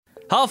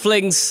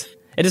Halflings,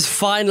 it has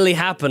finally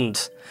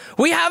happened.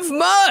 We have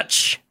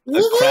merch!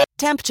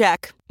 Temp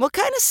check. What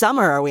kind of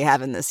summer are we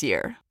having this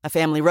year? A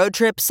family road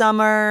trip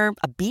summer?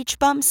 A beach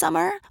bum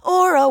summer?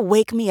 Or a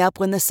wake me up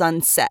when the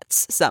sun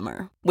sets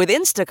summer? With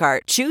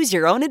Instacart, choose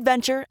your own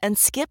adventure and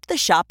skip the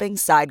shopping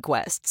side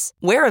quests.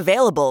 Where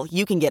available,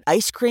 you can get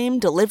ice cream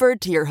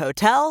delivered to your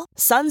hotel,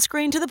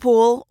 sunscreen to the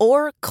pool,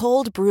 or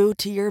cold brew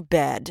to your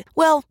bed.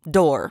 Well,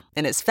 door,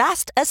 in as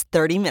fast as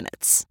 30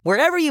 minutes.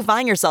 Wherever you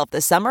find yourself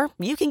this summer,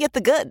 you can get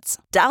the goods.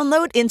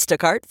 Download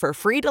Instacart for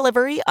free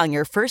delivery on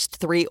your first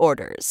 3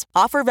 orders.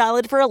 Offer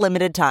valid for a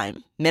limited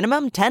time.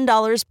 Minimum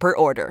 $10 per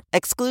order.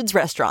 Excludes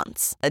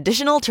restaurants.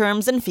 Additional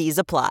terms and fees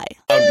apply.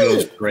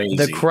 Goes crazy.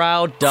 The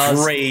crowd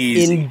does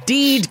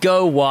indeed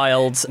go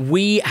wild.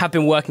 We have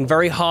been working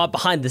very hard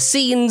behind the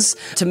scenes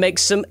to make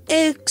some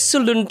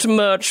excellent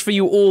merch for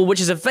you all,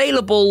 which is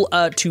available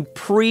to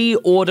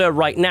pre-order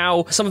right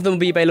now. Some of them will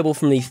be available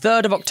from the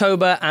 3rd of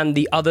October and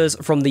the others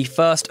from the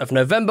 1st of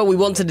November. We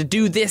wanted to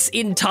do this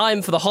in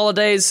time for the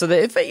holidays so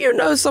that if you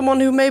know someone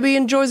who maybe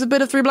enjoys a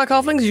bit of Three Black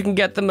Halflings, you can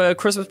get them a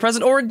Christmas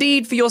present, or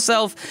indeed for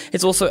yourself.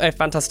 It's also a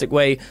fantastic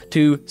way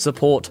to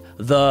support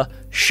the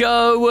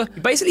show.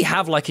 You basically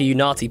have like a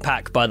Unati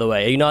pack, by the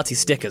way, a Unati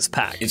stickers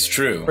pack. It's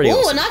true. Ooh,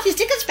 awesome. A Unati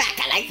stickers pack.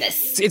 I like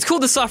this. It's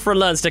called the Suffer and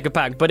Learn sticker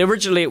pack, but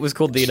originally it was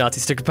called the Unati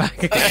sticker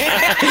pack.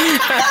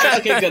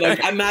 Okay, good.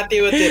 I'm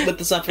happy with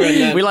the Suffer and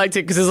Learn. We liked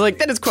it because it's like,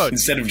 that is quote.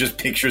 Instead of just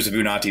pictures of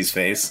Unati's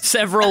face.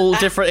 Several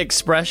different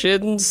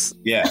expressions.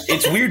 Yeah.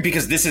 It's weird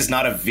because this is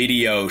not a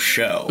video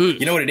show.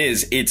 You know what it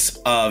is? It's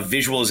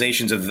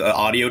visualizations of the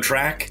audio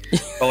track.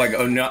 Or like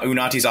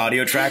Unati's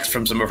audio tracks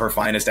from some of her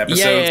finest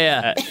episodes.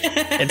 Yeah.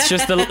 It's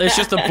just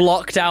the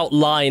blocked out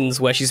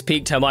lines where she's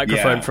peaked her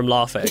microphone from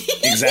laughing.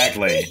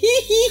 Exactly.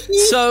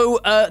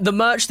 So the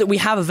merch that we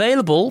have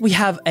available, we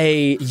have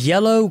a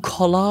yellow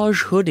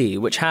collage hoodie,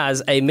 which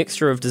has a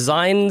mixture of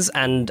designs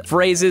and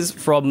phrases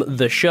from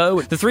the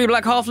show. The Three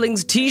Black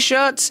Halflings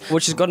t-shirt,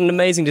 which has got an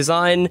amazing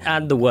design,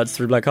 and the words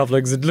Three Black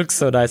Halflings. It looks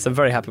so nice. I'm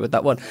very happy with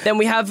that one. Then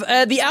we have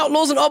the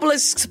Outlaws and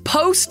Obelisks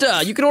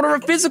poster. You can order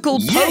a physical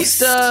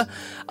poster.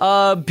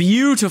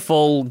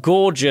 Beautiful,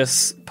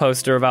 gorgeous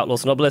poster of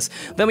Outlaws and Obelisks.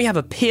 Then we have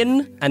a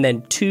pin and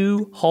then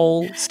 2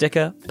 whole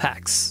sticker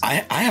packs.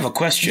 I have a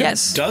question.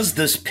 Yes. Does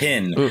this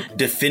pin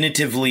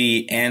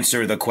definitively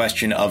answer the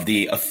question of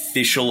the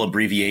official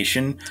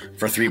abbreviation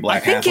for Three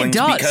Black Halflings? I think it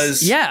does.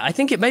 Because, I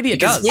think it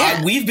does.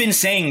 Yeah. We've been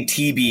saying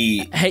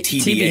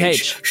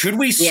TBH. Should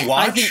we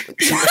swatch? Should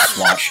we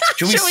swatch?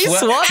 Should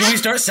we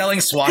start selling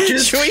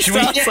swatches? Should we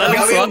start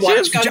selling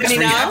swatches? Jasper,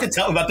 you have to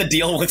tell about the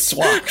deal with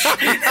Swatch.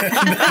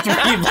 The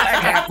Three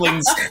Black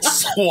Halflings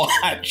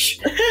Swatch.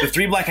 The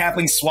Three Black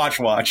Halflings Swatch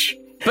Watch.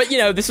 But,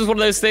 this is one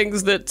of those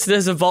things that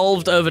has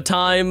evolved over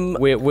time.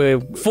 We're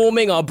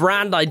forming our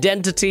brand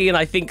identity, and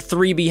I think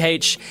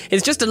 3BH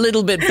is just a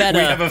little bit better.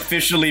 We have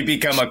officially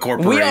become a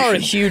corporation. We are a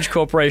huge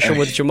corporation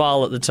with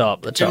Jamal at the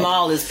top.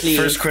 Jamal is pleased.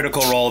 First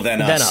critical role,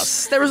 then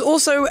us. There is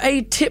also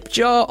a tip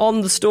jar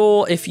on the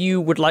store. If you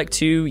would like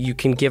to, you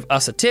can give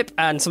us a tip,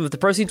 and some of the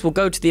proceeds will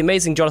go to the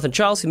amazing Jonathan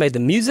Charles, who made the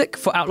music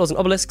for Outlaws and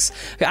Obelisks.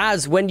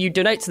 As when you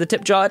donate to the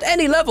tip jar at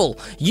any level,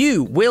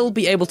 you will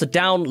be able to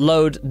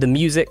download the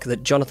music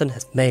that Jonathan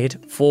has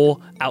made for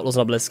Outlaws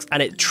and Obelisks,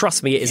 and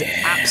trust me, it is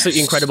absolutely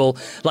incredible.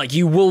 Like,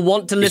 you will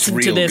want to listen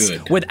to this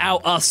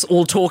without us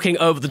all talking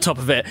over the top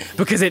of it,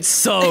 because it's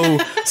so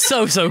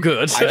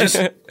good.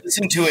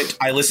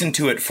 I listen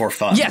to it for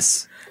fun.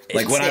 Yes.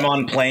 Like when I'm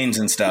on planes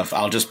and stuff,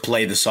 I'll just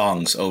play the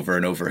songs over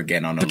and over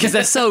again on because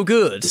they're so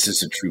good. This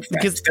is a true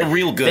fact. Because they're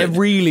real good. They're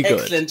really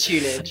good. Excellent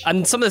tunage.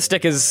 And some of the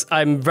stickers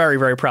I'm very,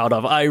 very proud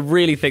of. I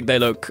really think they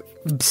look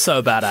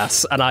so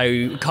badass, and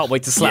I can't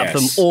wait to slap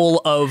them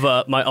all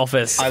over my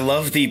office. I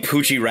love the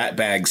Poochie Rat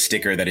Bag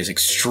sticker that is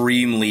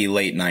extremely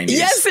late 90s.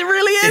 Yes, it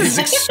really is.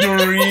 It is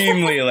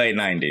extremely late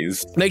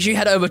 90s. Make sure you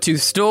head over to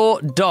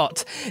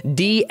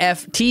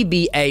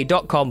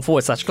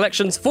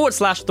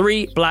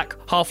store.dftba.com/collections/3 Black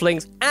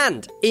Halflings.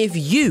 And if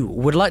you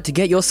would like to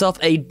get yourself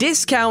a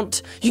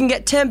discount, you can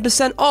get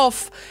 10%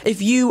 off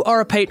if you are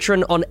a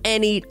patron on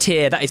any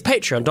tier. That is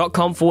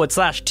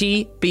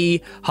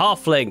patreon.com/TB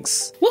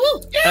Halflings.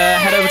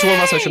 Head over to all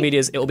of our social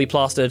medias. It will be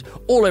plastered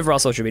all over our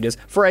social medias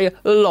for a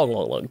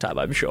long time,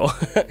 I'm sure.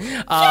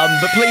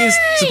 But please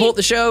support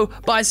the show,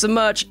 buy some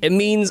merch. It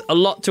means a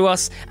lot to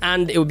us,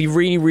 and it would be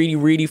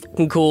really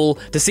fucking cool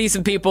to see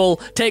some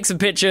people take some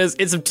pictures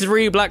in some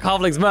Three Black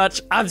Halflings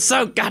merch. I'm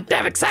so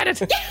goddamn excited.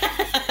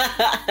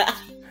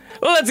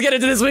 Well, let's get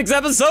into this week's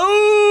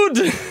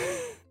episode.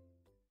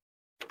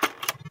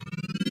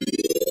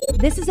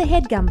 This is a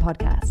HeadGum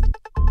podcast.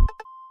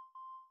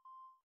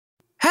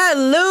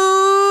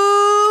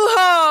 Hello,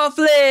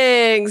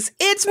 Halflings!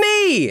 It's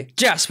me,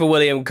 Jasper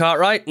William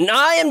Cartwright, and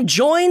I am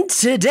joined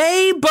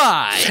today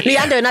by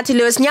Leander Nutty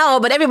Lewis Meow,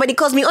 but everybody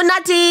calls me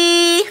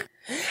Unnutty.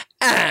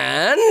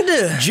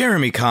 And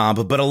Jeremy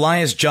Cobb, but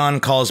Elias John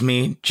calls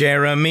me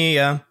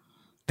Jeremiah.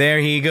 There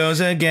he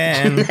goes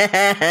again. My,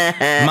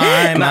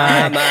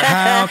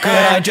 how could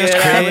I just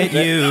crit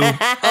you?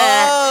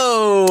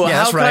 Oh, Yeah, how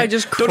that's could right. I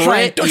just Don't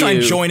crit try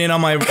and you? join in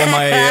on my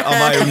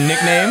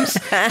nicknames.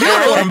 You don't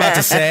know what I'm about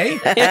to say. You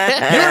don't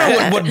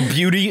know what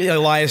beauty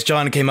Elias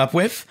John came up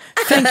with.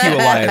 Thank you,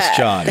 Elias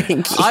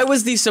John. I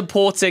was the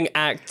supporting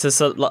act to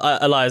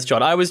Elias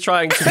John. I was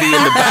trying to be in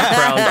the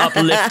background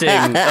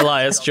uplifting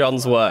Elias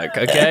John's work,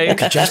 okay?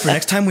 Jasper,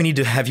 next time we need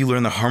to have you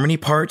learn the harmony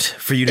part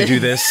for you to do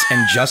this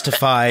and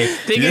justify.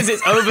 Thing is,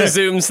 it's over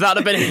Zoom, so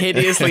that'd have been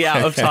hideously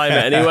out of time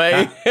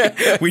anyway.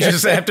 We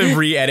just have to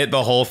re-edit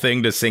the whole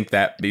thing to sync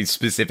the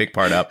specific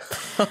part up.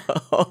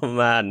 Oh,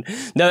 man.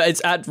 No,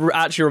 it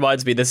actually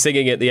reminds me, the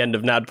singing at the end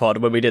of NADPod,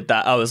 when we did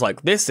that, I was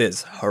like, this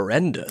is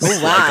horrendous.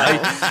 Oh, wow.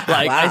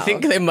 I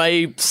think they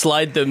may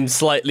slide them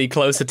slightly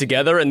closer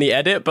together in the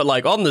edit, but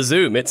like on the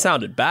Zoom, it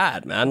sounded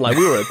bad, man. Like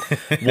we were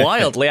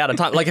wildly out of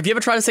time. Like, have you ever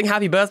tried to sing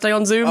Happy Birthday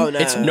on Zoom? Oh, no.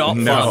 It's not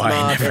fun. No,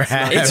 I never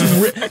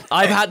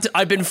have.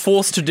 I've been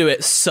forced to do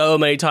it so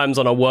many times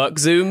on a work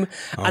Zoom,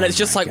 and it's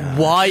just like,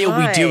 why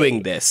are we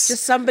doing this?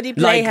 Just somebody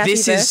play Happy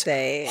this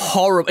Birthday. Is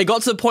horrible. It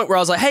got to the point where I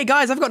was like, hey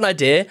guys, I've got an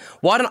idea.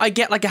 Why don't I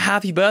get like a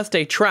Happy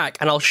Birthday track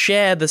and I'll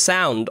share the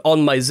sound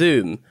on my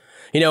Zoom?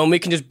 You know, and we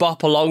can just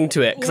bop along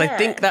to it, because I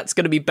think that's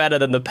going to be better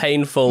than the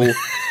painful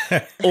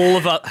all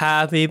of us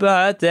Happy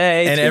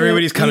Birthday. And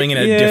everybody's coming in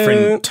at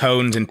different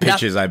tones and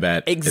pitches, I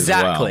bet.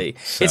 Exactly. As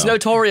well. So. It's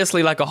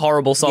notoriously like a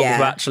horrible song to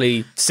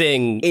actually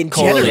sing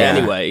chorally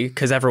anyway,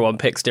 because everyone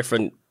picks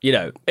different, you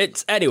know.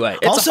 It's anyway.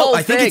 It's also, a whole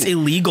I think thing. it's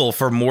illegal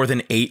for more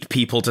than 8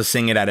 people to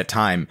sing it at a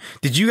time.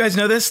 Did you guys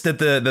know this? That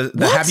the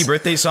Happy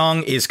Birthday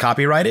song is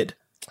copyrighted?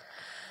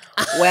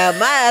 Well,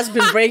 my ass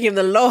been breaking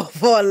the law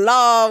for a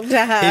long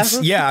time.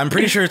 I'm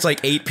pretty sure it's like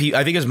 8 people.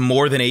 I think it's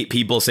more than 8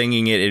 people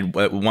singing it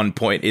at one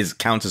point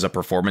counts as a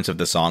performance of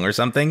the song or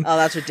something. Oh,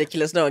 that's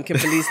ridiculous. No one can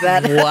police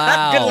that.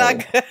 Wow. Good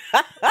luck.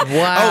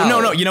 Wow.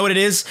 Oh, no. You know what it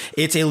is?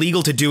 It's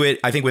illegal to do it,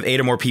 I think, with 8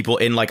 or more people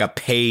in like a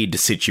paid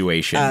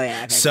situation. Oh,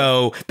 yeah. Okay.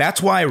 So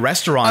that's why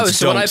restaurants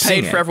so don't when I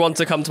sing paid it. for everyone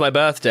to come to my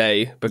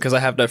birthday because I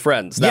have no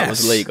friends, that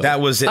was illegal.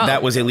 That was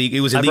illegal.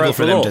 It was illegal broke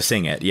for the them law. to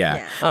sing it.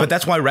 Yeah. But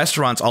that's why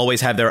restaurants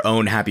always have their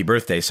own Happy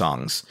Birthday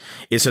songs,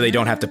 is so they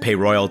don't have to pay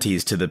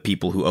royalties to the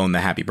people who own the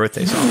Happy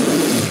Birthday song.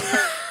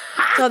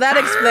 So that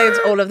explains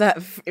all of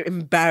that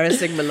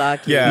embarrassing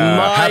malarkey. Yeah.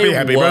 My Happy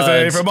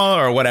birthday words. from all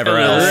or whatever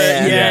else.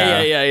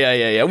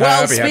 Yeah.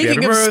 Well, Happy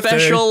speaking of birthday.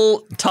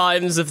 special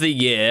times of the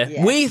year,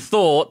 we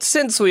thought,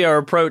 since we are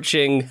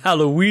approaching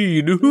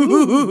Halloween,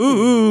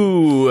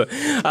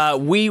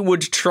 we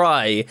would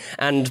try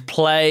and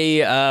play.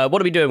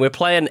 What are we doing? We're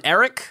playing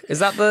Eric. Is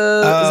that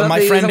the?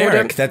 My friend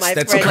Eric. That's My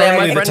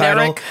currently friend the Eric.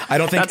 title. Eric. I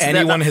don't think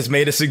anyone has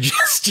made a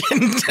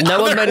suggestion.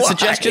 No one made a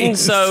suggestion,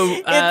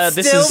 so It's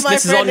this still is my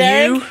this is on friend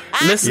Eric.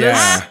 you, listeners.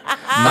 Yeah.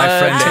 My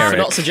friend for Eric.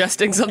 not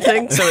suggesting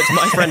something, so it's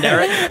my friend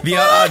Eric.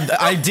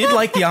 I did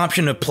like the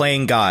option of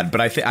playing God, but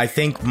I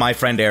think my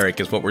friend Eric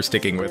is what we're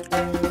sticking with.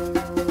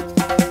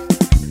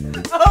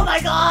 Oh my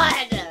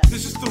god!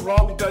 This is the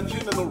wrong dungeon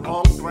and the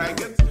wrong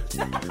dragons.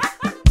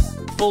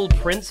 Full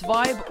Prince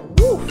vibe.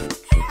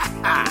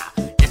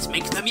 This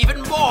makes them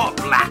even more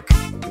black.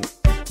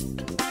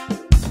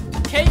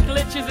 Cake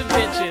glitches and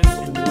bitches.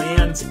 And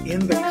lands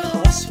in the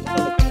cusp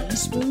of a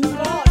teaspoon.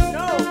 Oh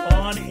no!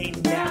 On a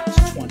nat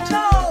 20.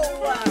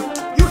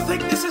 You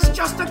think this is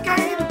just a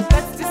game?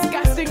 That's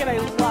disgusting and I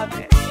love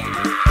it.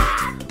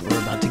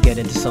 We're about to get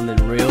into something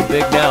real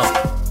big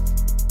now.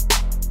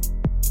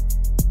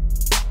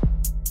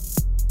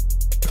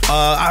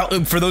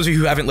 For those of you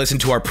who haven't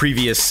listened to our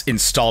previous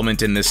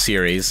installment in this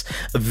series,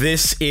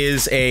 this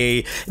is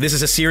a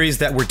series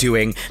that we're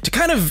doing to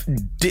kind of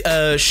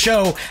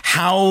show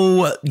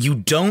how you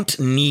don't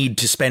need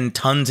to spend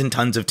tons and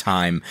tons of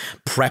time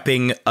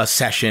prepping a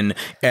session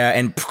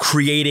and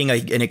creating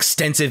an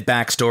extensive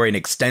backstory, an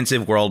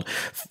extensive world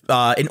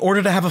in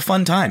order to have a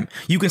fun time.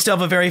 You can still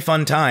have a very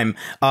fun time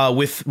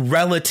with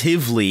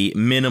relatively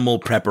minimal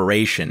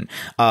preparation,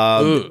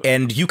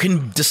 and you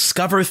can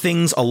discover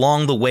things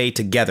along the way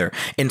together.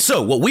 And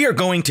so what we are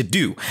going to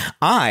do,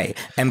 I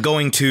am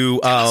going to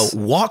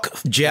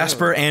walk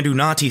Jasper and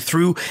Unati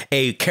through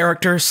a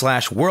character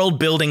 / world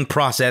building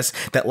process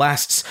that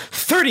lasts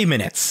 30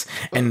 minutes.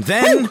 And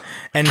then,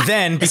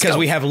 because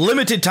we have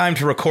limited time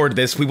to record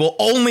this, we will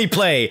only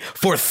play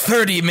for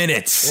 30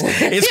 minutes.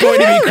 It's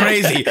going to be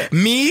crazy.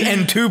 Me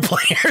and 2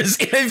 players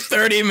in a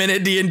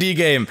 30-minute D&D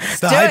game.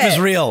 The hype is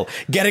real.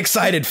 Get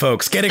excited,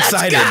 folks. Get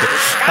excited.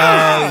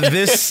 And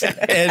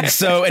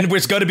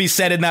it's going to be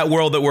set in that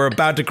world that we're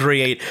about to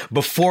create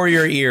before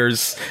your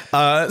ears.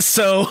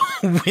 So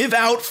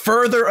without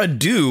further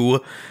ado,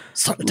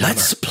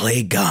 let's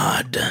play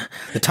God.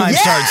 The time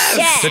starts.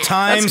 Yes! The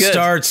time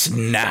starts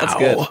now. That's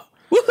good.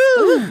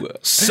 Woohoo!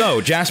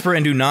 So, Jasper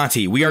and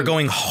Unati, we are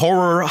going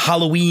horror,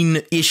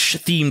 Halloween-ish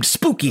themed,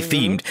 spooky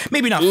themed.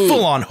 Maybe not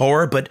full-on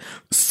horror, but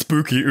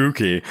spooky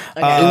ooky.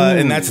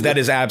 And that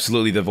is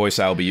absolutely the voice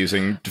I'll be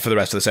using for the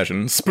rest of the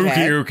session. Spooky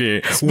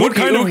ooky. What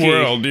kind of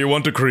world do you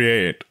want to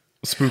create?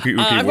 Spooky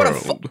ooky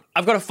world.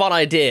 I've got a fun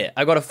idea.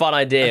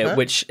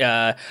 Which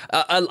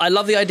I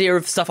love the idea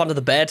of stuff under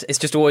the bed. It's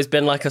just always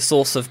been like a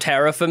source of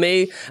terror for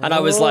me. And I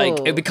was like,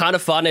 it'd be kind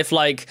of fun if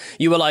like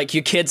you were like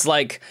your kids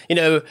like, you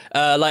know,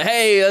 like,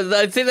 hey,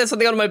 I think there's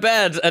something under my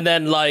bed, and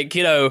then like,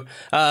 you know,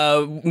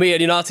 me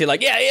and Unati are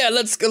like, yeah,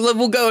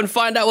 we'll go and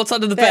find out what's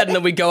under the bed, and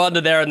then we go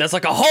under there, and there's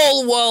like a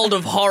whole world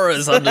of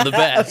horrors under the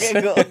bed.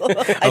 Okay,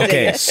 cool.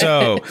 Okay,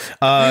 so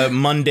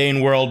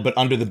mundane world, but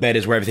under the bed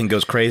is where everything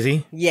goes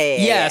crazy.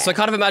 Yeah. So I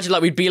kind of imagine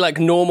like we'd be like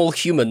normal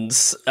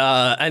humans,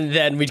 and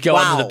then we'd go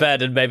under the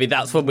bed, and maybe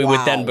that's when we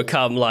would then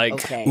become like.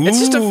 Okay. It's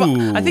just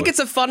I think it's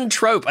a fun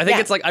trope. I think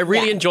it's like I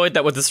really enjoyed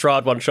that with the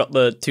Strahd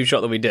the two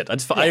shot that we did.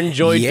 I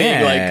enjoyed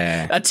being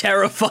like a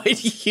terrified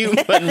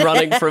human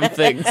running from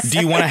things. Do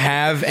you want to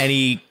have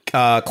any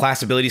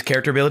class abilities,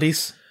 character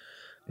abilities?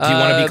 Do you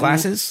want to be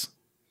classes?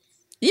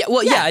 Yeah,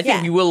 well, I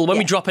think we will when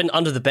we drop in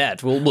under the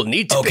bed. We'll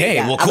need to.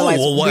 Okay, be. well, cool.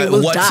 Otherwise,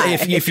 Well,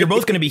 if you're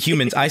both going to be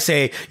humans, I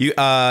say you.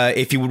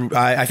 If you,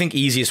 I think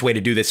easiest way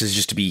to do this is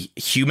just to be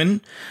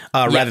human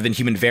rather than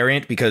human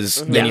variant,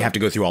 because then you have to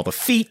go through all the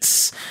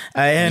feats.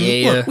 And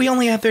look, we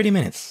only have 30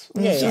 minutes.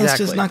 Let's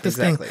just knock this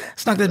thing.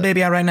 Let's knock this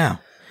baby out right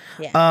now.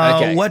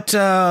 Yeah.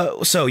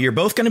 Okay. So you're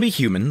both going to be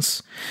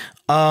humans.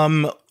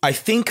 I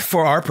think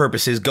for our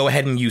purposes, go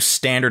ahead and use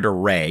standard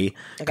array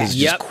because it's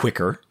just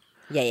quicker.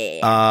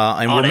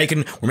 And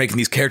we're making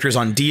these characters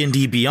on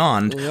D&D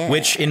Beyond,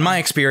 which in my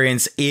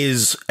experience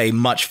is a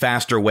much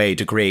faster way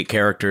to create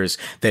characters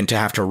than to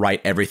have to write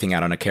everything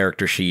out on a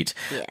character sheet.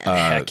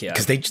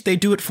 Because they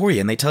do it for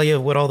you and they tell you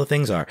what all the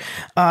things are.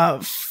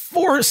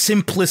 For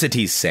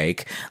simplicity's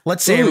sake,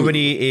 let's say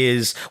everybody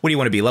is, what do you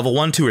want to be, level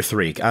 1, 2, or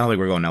 3? I don't think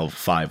we're going level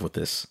 5 with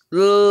this.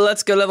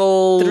 Let's go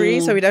level 3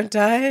 so we don't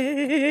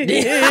die.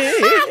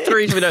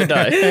 3 so we don't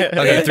die.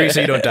 Okay, 3 so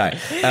you don't die.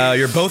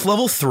 You're both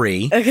level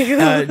 3. Okay,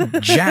 cool.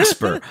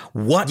 Jasper,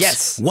 what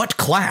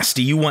class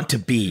do you want to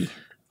be?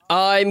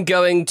 I'm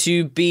going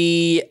to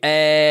be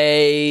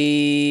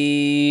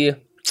a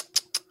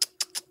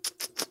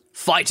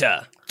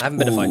fighter. I haven't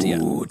been a fighter yet.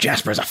 Ooh,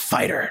 Jasper's a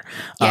fighter.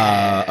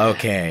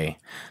 Okay.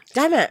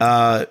 Damn it.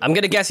 I'm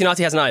going to guess Unati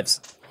has knives.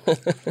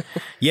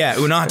 Yeah,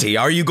 Unati,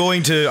 are you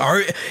going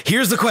to...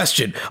 Here's the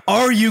question.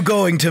 Are you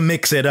going to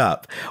mix it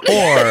up?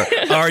 Or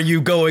are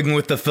you going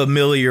with the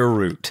familiar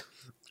route?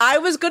 I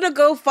was going to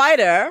go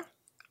fighter,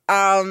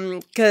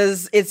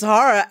 because it's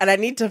horror and I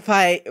need to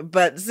fight.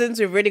 But since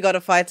we've really got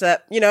a fighter,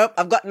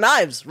 I've got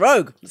knives.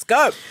 Rogue. Let's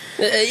go.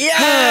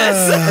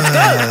 Yes!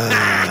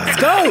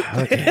 Let's go.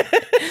 Okay.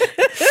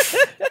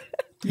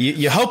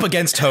 You hope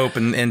against hope,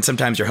 and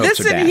sometimes your hopes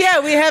are dashed. Listen, yeah,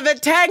 we have a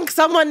tank.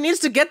 Someone needs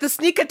to get the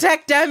sneak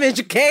attack damage,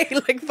 okay?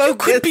 Like,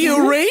 focus. You could be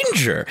a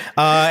ranger.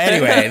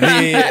 Anyway,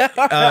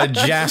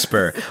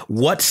 Jasper,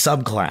 what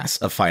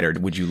subclass of fighter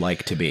would you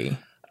like to be?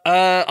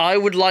 I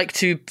would like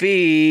to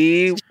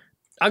be...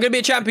 I'm going to be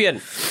a champion.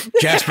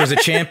 Jasper's a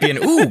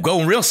champion. Ooh,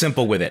 going real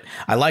simple with it.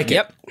 I like it.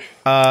 Yep.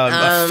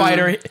 A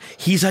fighter.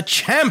 He's a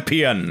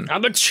champion.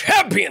 I'm a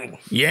champion.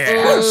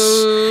 Yes.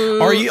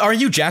 Are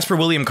you Jasper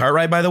William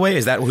Cartwright, by the way?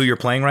 Is that who you're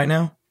playing right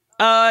now?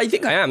 I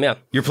think I am, yeah.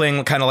 You're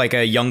playing kind of like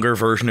a younger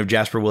version of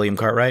Jasper William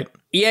Cartwright?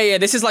 Yeah,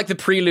 this is like the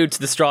prelude to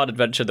the Strahd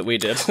adventure that we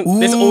did.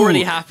 This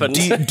already happened.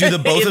 Do the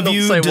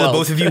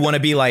both of you want to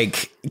be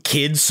like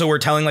kids? So we're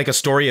telling like a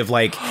story of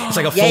like it's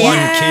like a full-on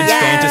kids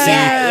fantasy,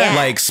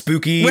 like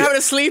spooky. We're having a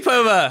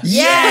sleepover.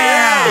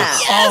 Yeah.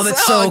 Oh,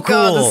 that's so cool.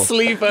 God, the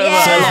sleepover.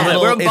 Yeah.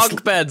 We're on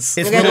bunk beds.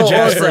 It's little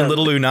Jasper and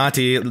little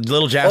Unati.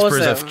 Little Jasper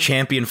is a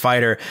champion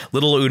fighter.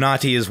 Little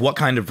Unati is what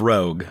kind of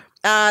rogue?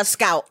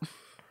 Scout.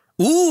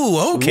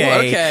 Ooh,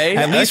 okay.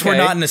 At least we're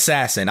not an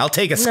assassin. I'll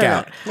take a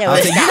scout. No,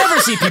 you never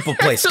see people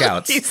play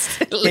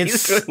scouts. At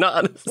least we're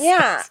not an assassin.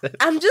 Yeah,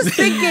 I'm just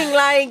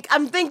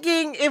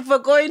thinking, if we're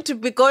going to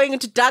be going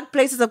into dark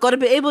places, I've got to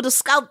be able to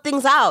scout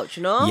things out,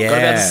 Yeah. Gotta be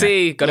able to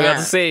see. Gotta be able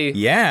to see.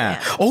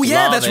 Yeah. Oh,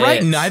 yeah, Love that's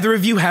right. it. Neither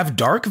of you have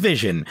dark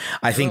vision.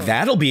 I think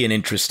that'll be an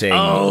interesting.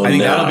 That'll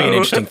be an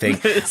interesting thing.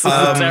 This is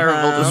a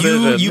terrible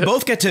decision. You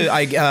both get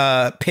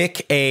to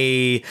pick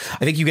a.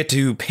 I think you get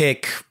to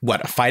pick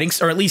a fighting,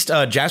 or at least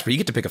Jasper. You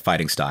get to pick a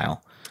fighting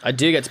style. I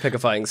do get to pick a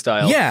fighting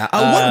style. Yeah.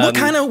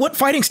 What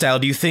fighting style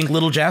do you think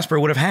little Jasper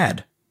would have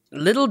had?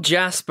 Little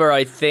Jasper,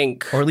 I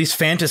think. Or at least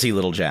fantasy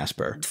little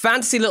Jasper.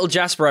 Fantasy little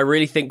Jasper, I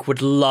really think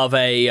would love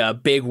a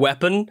big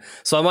weapon.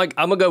 So I'm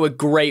gonna go with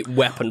great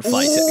weapon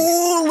fighting.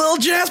 Ooh, little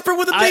Jasper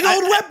with a big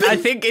old weapon. I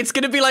think it's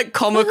gonna be like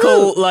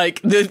comical.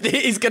 Like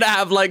he's gonna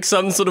have like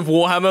some sort of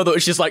warhammer that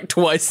was just like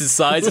twice his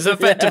size. It's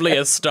effectively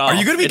a staff. Are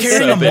you gonna be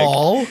carrying a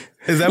maul?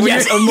 Is that what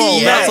a maul?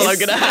 That's what I'm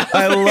gonna have.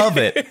 I love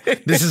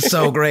it. This is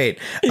so great.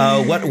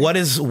 What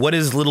is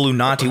little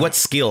Unati? What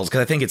skills?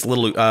 Because I think it's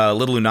little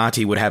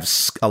Unati would have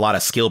a lot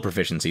of skill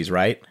proficiencies,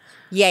 right?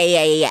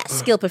 Yeah.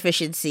 Skill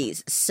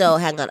proficiencies. So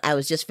hang on, I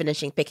was just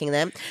finishing picking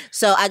them.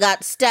 So I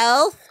got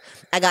stealth,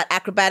 I got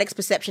acrobatics,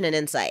 perception, and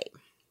insight.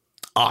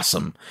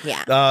 Awesome.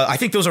 Yeah. I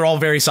think those are all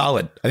very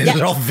solid. I think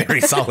those are all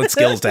very solid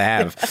skills to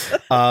have.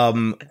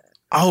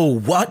 Oh,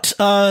 what?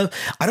 I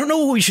don't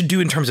know what we should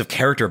do in terms of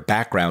character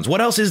backgrounds.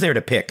 What else is there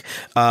to pick?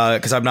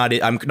 Because I'm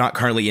not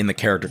currently in the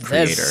character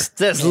creator.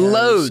 There's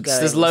loads.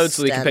 There's loads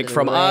that we can pick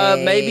from.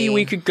 Maybe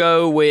we could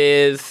go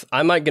with.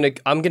 I'm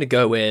gonna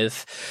go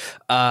with.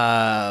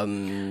 I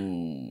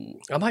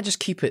might just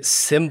keep it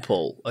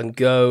simple and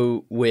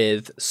go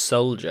with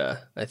soldier.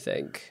 I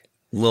think.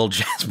 Lil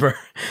Jasper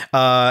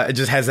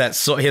just has that.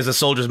 He has a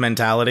soldier's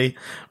mentality.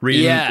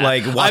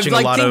 Watching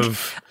a lot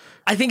of.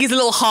 I think he's a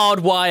little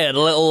hardwired, a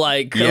little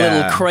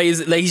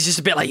crazy. Like, he's just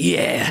a bit like,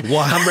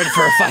 I'm ready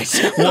for a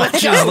fight.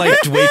 Watches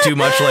like way too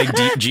much like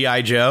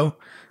G.I. Joe.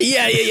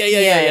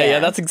 Yeah.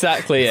 That's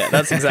exactly it.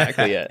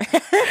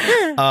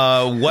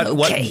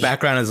 What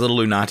background is little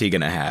Lunati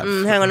gonna have?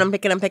 Hang on, I'm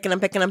picking. And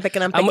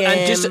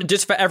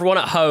just for everyone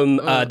at home,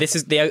 this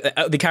is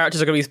the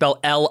characters are going to be spelled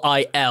Lil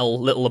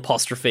little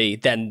apostrophe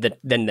then the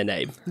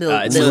name.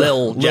 It's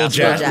Lil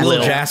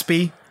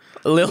Jaspie.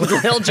 Lil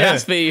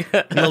Jaspie.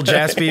 Lil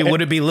Jaspie.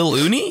 Would it be Lil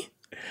Uni?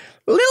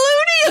 Lil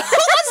Uni.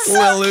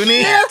 Lil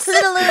Uni.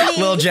 Little Uni.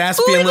 Lil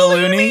Jaspie and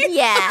Lil Uni.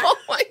 Yeah. Oh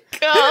my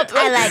god,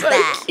 I like so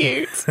that.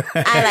 Cute.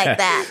 I like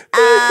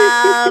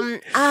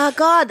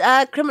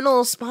that.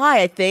 Criminal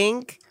spy, I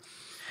think.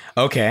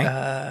 Okay.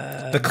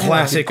 The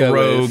classic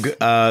rogue.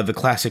 The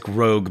classic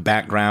rogue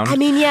background. I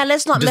mean, yeah.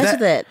 Let's not mess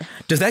with it.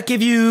 Does that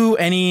give you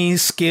any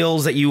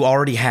skills that you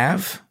already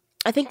have?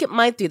 I think it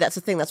might do. That's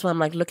the thing. That's why I'm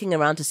like looking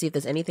around to see if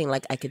there's anything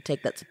like I could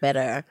take that's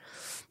better.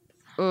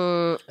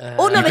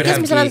 It gives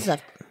me some other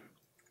stuff.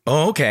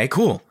 Oh, okay,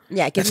 cool.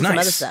 Yeah, it gives me some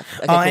other stuff.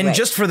 Okay, and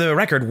just for the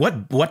record,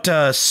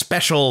 what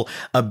special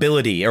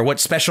ability or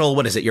what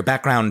is it? Your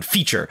background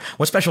feature?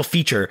 What special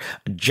feature,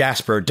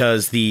 Jasper,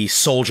 does the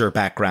soldier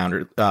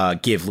background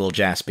give Lil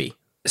Jaspie?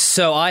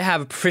 So I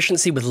have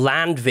proficiency with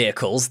land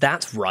vehicles.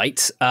 That's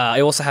right.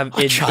 I also have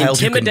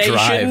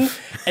intimidation,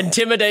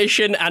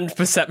 and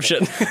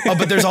perception. Oh,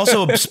 but there's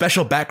also a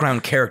special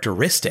background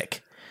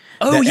characteristic.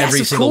 Oh, that yes,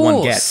 every of single course.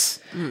 one gets.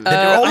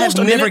 That almost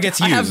never gets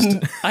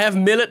used. I have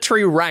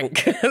military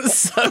rank,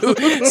 so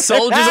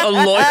soldiers are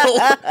loyal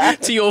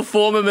to your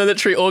former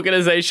military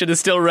organization and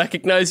still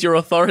recognize your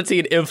authority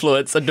and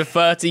influence and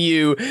defer to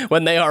you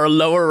when they are a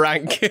lower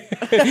rank.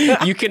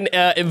 You can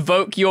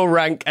invoke your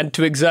rank and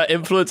to exert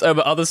influence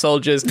over other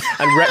soldiers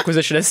and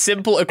requisition a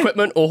simple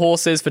equipment or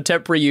horses for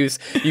temporary use.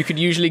 You can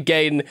usually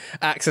gain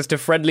access to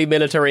friendly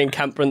military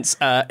encampments,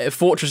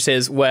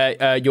 fortresses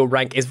where your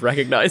rank is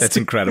recognized. That's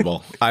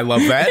incredible. I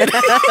love that.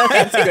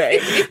 That's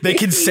great. They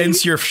can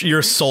sense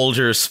your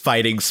soldier's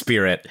fighting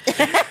spirit.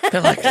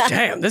 They're like,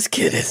 damn, this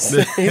kid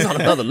he's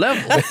on another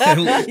level.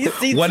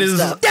 What is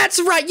stuff.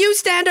 That's right, you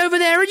stand over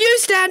there and you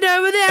stand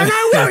over there and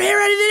I won't hear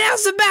anything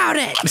else about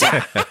it.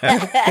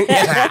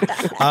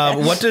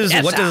 what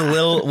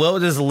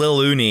does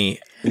Lil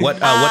Uni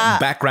what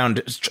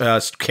background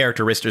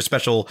characteristic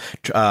special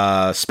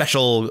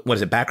what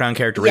is it background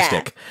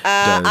characteristic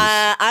does?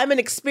 I'm an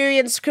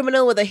experienced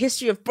criminal with a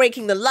history of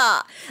breaking the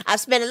law.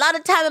 I've spent a lot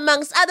of time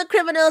amongst other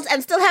criminals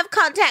and still have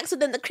contacts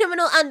within the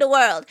criminal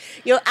underworld.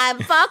 I'm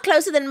far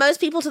closer than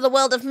most people to the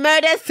world of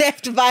murder,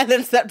 theft,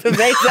 violence that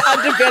pervades the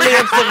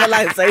underbelly of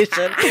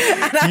civilization.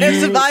 And I have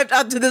survived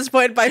up to this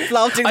point by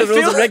flouting the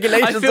rules and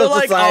regulations of society. I feel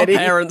like our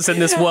parents in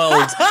this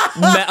world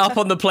met up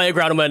on the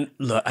playground and went,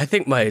 look, I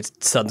think my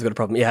son's got a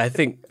problem. Yeah, I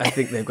think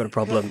they've got a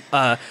problem.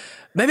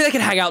 Maybe they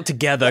can hang out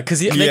together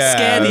because they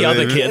scare the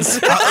other kids.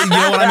 You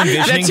know what I'm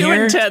envisioning They're too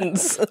here?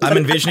 intense. I'm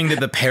envisioning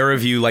that the pair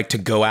of you like to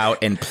go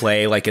out and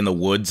play like in the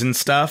woods and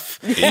stuff.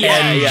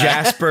 Yeah.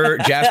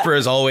 Jasper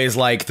is always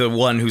like the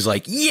one who's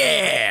like,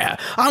 yeah,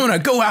 I'm going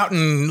to go out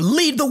and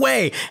lead the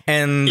way.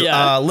 And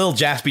Lil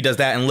Jaspie does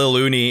that. And Lil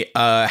Uni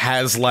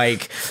has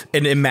like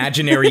an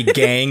imaginary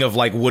gang of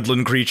like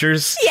woodland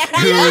creatures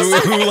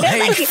who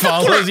like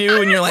follows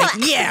you. And you're like,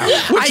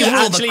 I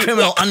rule the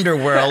criminal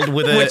underworld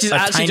with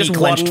a tiny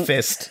clenched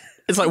fist.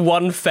 It's like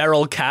one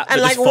feral cat that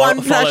and just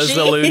like follows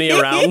the loony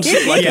around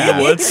like in the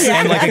woods.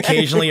 And like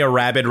occasionally a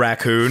rabid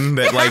raccoon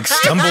that like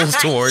stumbles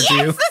towards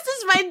you. This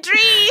is my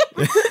dream.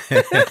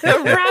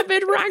 A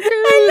rabid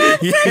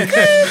raccoon.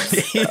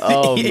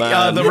 Oh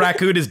man. The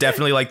raccoon is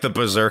definitely like the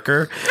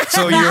berserker.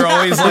 So you're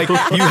always like you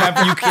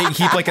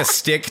keep like a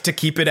stick to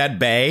keep it at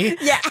bay.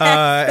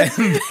 Yeah.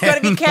 Gotta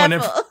be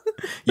careful.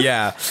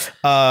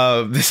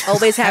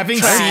 Always having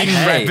seen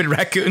rabid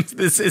raccoons.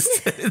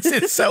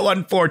 It's so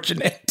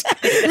unfortunate.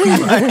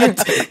 But,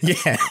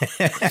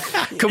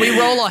 Can we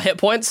roll our hit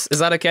points? Is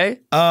that okay?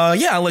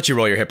 I'll let you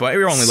roll your hit point.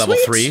 You're only level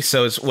 3,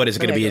 so what is it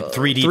going to be?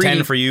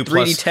 3d10 for you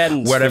plus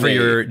 3d10s whatever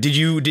your.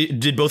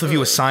 Did both of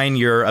you assign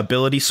your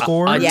ability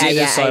score? I did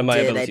assign my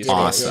ability score.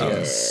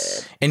 Awesome.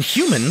 And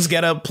humans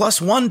get a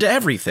 +1 to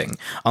everything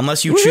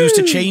unless you choose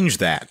to change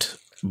that.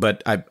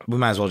 But we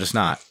might as well just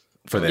not.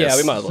 For this. Yeah,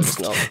 we might as well just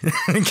not.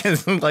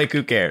 Because, like,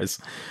 who cares?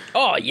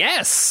 Oh,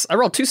 yes! I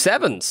rolled 2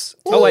 7s.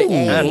 Oh, wait,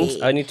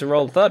 and I need to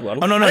roll the third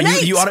one. Oh, no,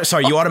 you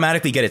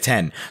automatically get a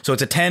 10. So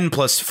it's a 10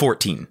 plus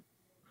 14.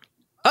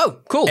 Oh,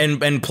 cool.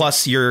 And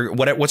plus your,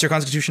 what's your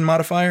constitution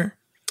modifier?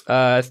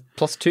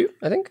 +2,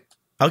 I think.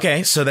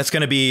 Okay, so that's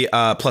going to be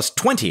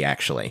 +20,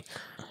 actually.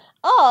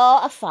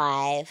 Or a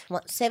 5.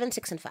 7,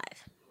 6, and 5.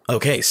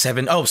 Okay,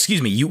 7. Oh,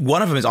 excuse me.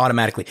 One of them is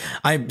automatically.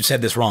 I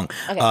said this wrong.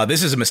 Okay.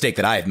 This is a mistake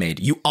that I have made.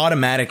 You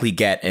automatically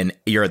get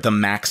you're at the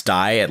max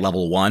die at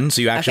level 1,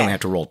 so you actually only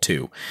have to roll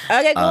 2.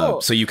 Okay,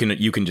 cool. So you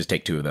can just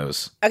take 2 of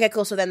those. Okay,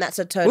 cool. So then that's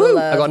a total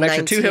of I got an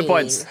extra 19. 2 hit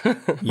points.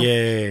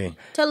 Yay.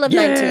 Total of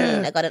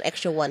 19. I got an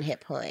extra 1 hit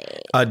point.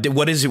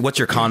 What's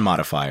your con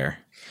modifier?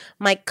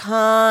 My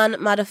con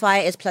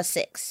modifier is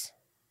 +6.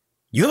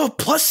 You have a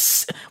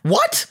plus.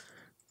 What?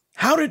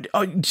 How did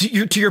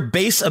to your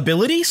base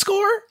ability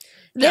score?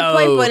 Hit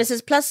point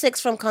bonuses +6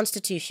 from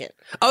Constitution.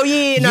 Oh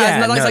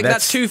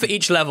that's 2 for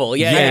each level.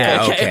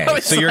 Yeah. Okay.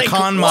 So your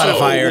con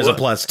modifier is a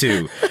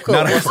 +2, Cool.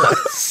 not a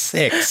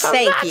 +6.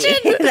 Thank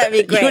you. That'd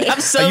be great. You would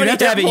have so many hit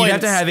points. You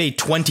have to have a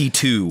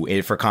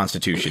 22 for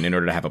Constitution in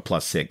order to have a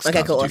 +6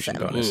 Constitution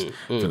bonus.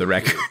 For the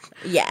record.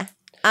 Yeah.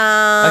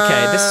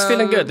 Okay, this is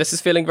feeling good. This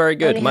is feeling very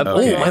good. My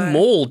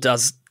maul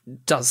does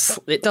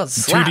slap,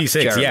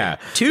 2d6, Jeremy. yeah.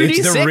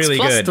 2d6 really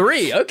plus good.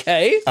 3.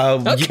 Okay.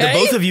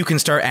 Both of you can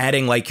start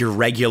adding like your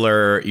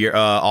regular,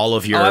 all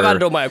of your. I've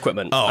added all my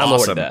equipment. Oh, I'm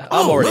awesome. already there.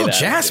 I'm already there.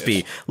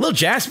 Jaspie. Little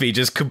Jaspie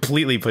just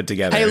completely put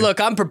together. Hey, look,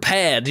 I'm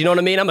prepared. You know what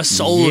I mean? I'm a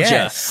soldier.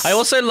 Yes. I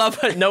also love.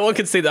 No one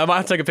can see that. I might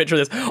have to take a picture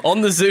of this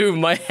on the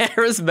Zoom. My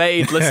hair is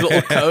made this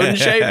little cone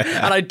shape,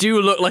 and I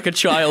do look like a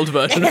child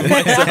version of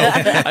myself.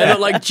 I look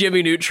like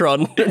Jimmy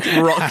Neutron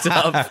rocked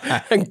up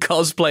and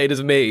cosplayed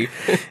as me.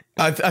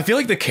 I feel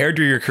like the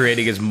character you're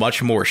creating is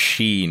much more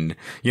Sheen.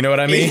 You know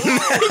what I mean?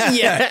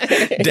 Yeah.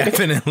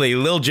 Definitely.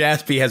 Lil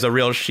Jaspie has a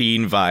real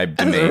Sheen vibe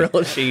to me. A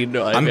real Sheen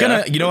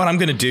vibe, you know what I'm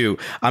gonna do?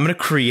 I'm gonna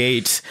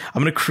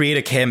create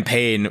a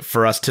campaign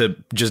for us to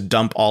just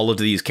dump all of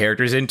these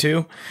characters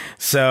into.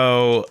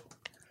 So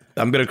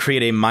I'm gonna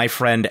create a My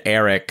Friend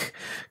Eric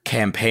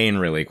campaign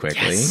really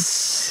quickly.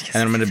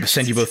 And I'm gonna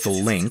send you both the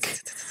link.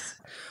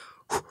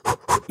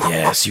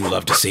 Yes, you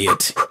love to see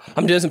it.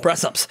 I'm doing some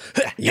press-ups.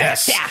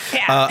 Yes.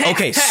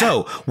 Okay,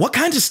 so what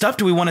kinds of stuff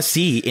do we want to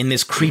see in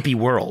this creepy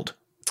world?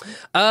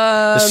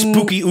 The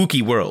spooky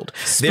Ooky world.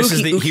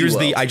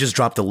 I just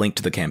dropped the link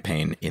to the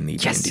campaign in the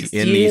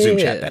the Zoom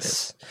chat. That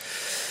is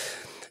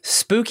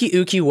spooky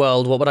Ooky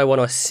world. What would I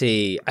want to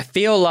see? I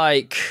feel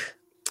like.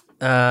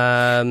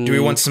 Do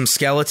we want some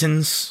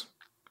skeletons?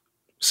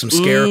 Some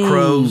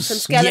scarecrows? Some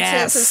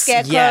skeletons, some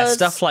scarecrows. Yeah,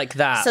 stuff like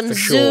that.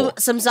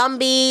 Some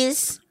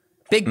zombies.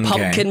 Big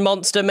pumpkin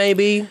monster,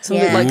 maybe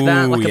something like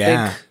that,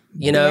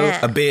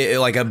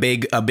 like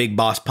a big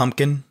boss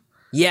pumpkin.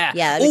 Yeah.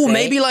 Yeah. Oh,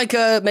 maybe like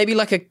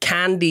a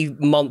candy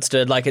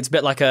monster. Like it's a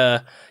bit like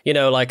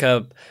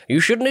you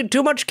shouldn't eat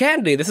too much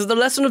candy. This is the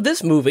lesson of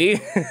this movie.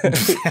 We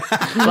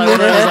made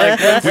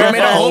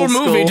a whole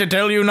movie to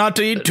tell you not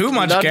to eat too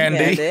much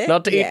candy.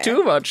 Not to eat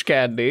too much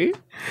candy.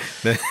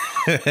 I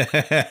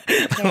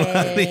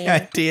love the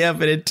idea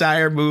of an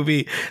entire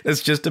movie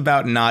that's just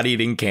about not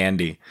eating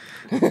candy.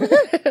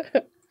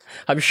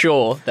 I'm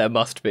sure there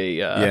must be.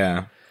 You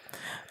have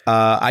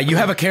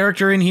a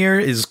character in here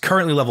is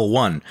currently level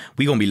 1.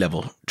 We gonna be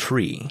level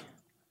 3.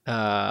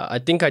 I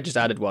think I just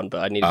added one,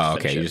 but I need. Oh,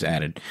 okay, you just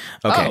added.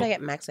 Okay. Can I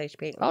get max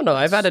HP? Oh no,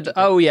 I've added.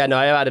 Oh yeah, no,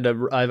 I've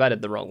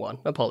added the wrong one.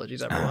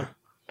 Apologies, everyone.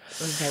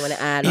 Okay, I want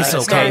to add. It's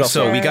okay.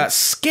 So we got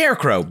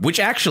Scarecrow, which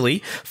actually,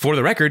 for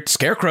the record,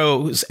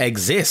 Scarecrows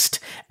exist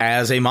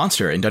as a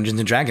monster in Dungeons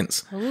and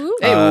Dragons.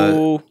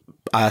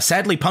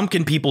 Sadly,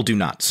 pumpkin people do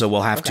not. So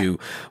we'll have to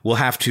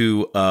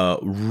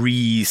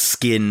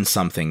reskin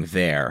something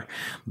there.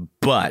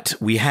 But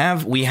we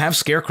have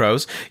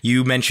scarecrows.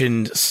 You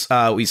mentioned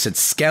we said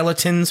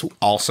skeletons,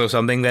 also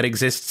something that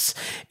exists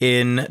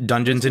in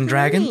Dungeons and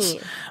Dragons.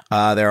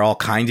 There are all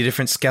kinds of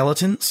different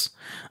skeletons.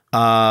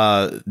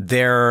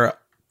 There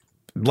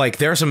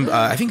are some,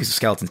 I think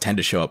skeletons tend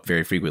to show up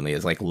very frequently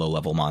as like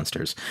low-level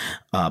monsters.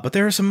 But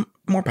there are some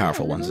more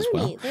powerful ones as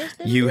well.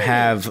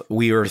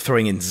 We are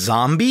throwing in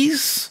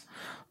zombies.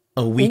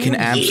 We can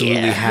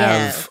absolutely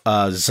have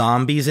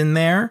zombies in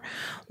there.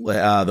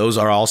 Those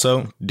are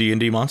also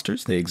D&D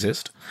monsters. They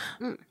exist.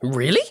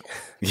 Really?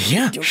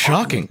 Yeah,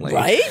 shockingly.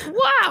 Right?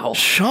 Wow.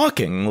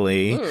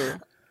 Shockingly.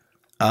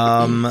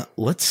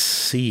 Let's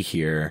see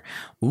here.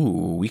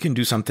 Ooh, we can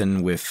do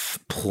something with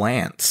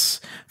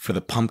plants for the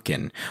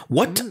pumpkin.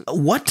 What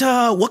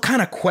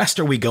kind of quest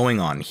are we going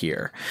on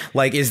here?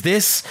 Like, is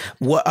this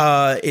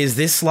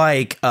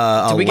like a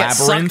labyrinth? Do we get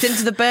sucked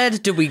into the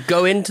bed? Do we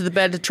go into the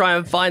bed to try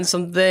and find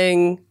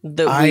something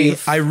that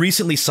I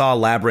recently saw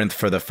Labyrinth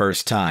for the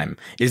first time.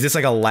 Is this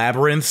like a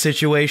labyrinth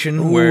situation?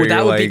 Ooh, where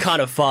that would be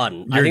kind of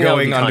fun. You're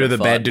going under the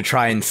bed to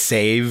try and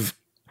save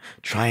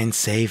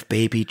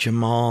baby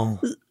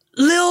Jamal.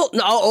 Lil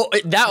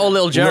Jeremy.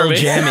 Lil Jeremy.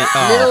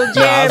 Lil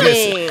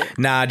Jeremy.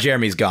 Nah,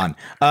 Jeremy's gone.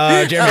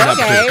 Jeremy's not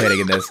participating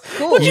in this.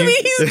 Cool. What do you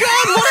mean he's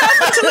gone? What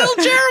happened to Lil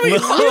Jeremy?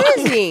 Where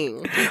is he?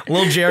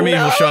 Lil Jeremy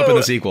will show up in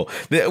the sequel.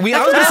 I was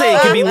going to say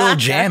it could be Lil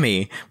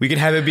Jammy. We could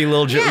have it be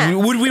Lil Jammy.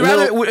 Would we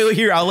rather...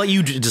 Here, I'll let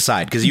you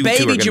decide, because you two are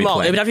going to be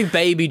playing. It would have to be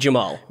Baby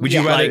Jamal. Would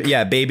you rather...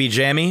 Baby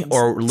Jammy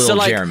or Lil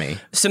Jeremy?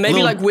 So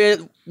maybe we're...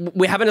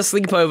 we're having a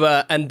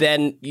sleepover, and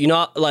then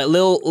like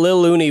Lil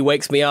Looney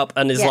wakes me up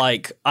and is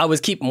like, I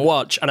was keeping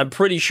watch, and I'm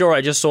pretty sure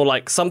I just saw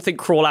like something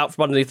crawl out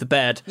from underneath the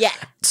bed. Yeah.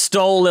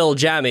 Stole Lil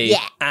Jammy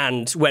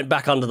and went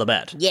back under the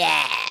bed.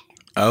 Yeah.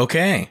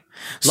 Okay.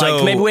 So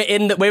Like maybe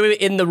we were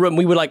in the room.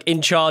 We were like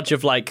in charge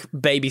of like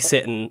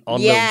babysitting on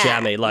Lil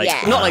Jammy, like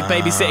not like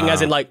babysitting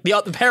as in like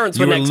the parents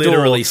were next door. You were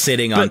literally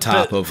sitting on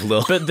top of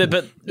Lil. But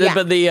the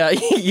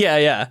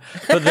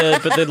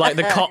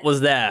cot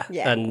was there,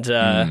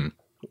 and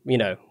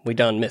we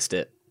done missed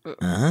it.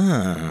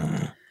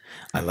 I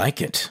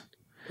like it.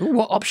 Ooh,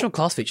 what optional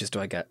class features do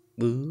I get?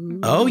 Ooh.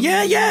 Oh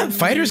yeah.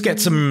 Fighters get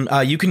some.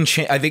 You can.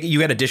 I think you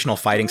get additional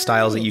fighting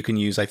styles that you can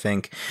use. I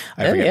think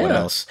I forget what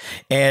else.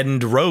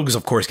 And rogues,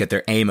 of course, get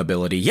their aim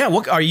ability. Yeah.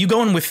 What are you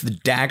going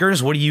with?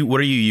 Daggers? What are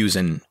you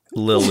using,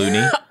 Lil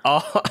Looney?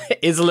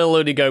 Is Lil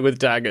Looney going with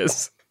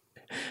daggers?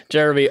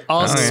 Jeremy,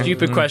 ask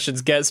stupid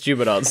questions, get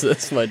stupid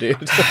answers, my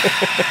dude.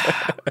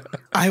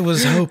 I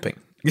was hoping.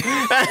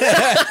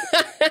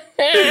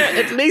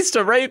 At least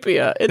a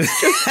rapier.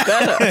 It's just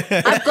better.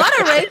 I've got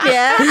a rapier.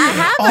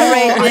 I have a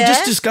rapier. I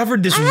just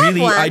discovered this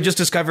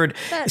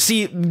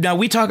See, now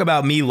we talk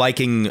about me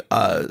liking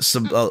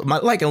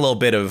liking a little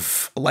bit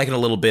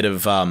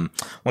of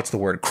what's the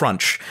word,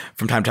 crunch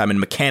from time to time in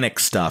mechanic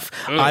stuff.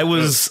 I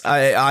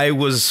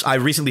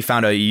recently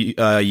found a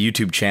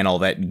YouTube channel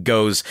that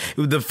goes.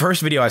 The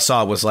first video I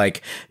saw was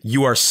like,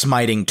 you are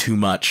smiting too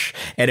much,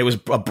 and it was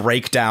a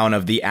breakdown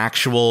of the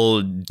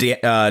actual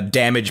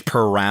damage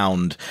per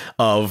round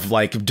of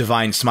like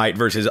Divine Smite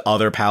versus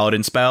other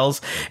Paladin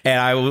spells. And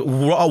I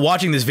was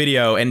watching this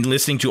video and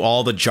listening to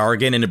all the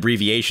jargon and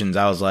abbreviations.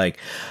 I was like,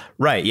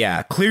 right,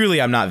 yeah,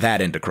 clearly I'm not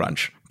that into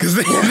crunch. Because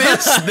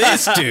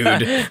this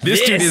dude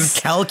is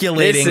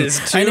calculating.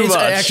 This is too much.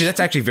 Actually,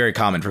 that's actually very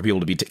common for people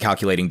to be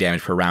calculating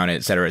damage per round,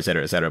 et cetera, et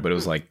cetera, et cetera. But it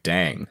was like,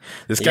 dang,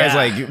 this guy's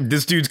like,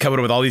 this dude's coming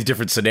up with all these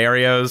different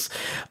scenarios.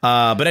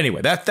 But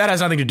anyway, that has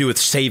nothing to do with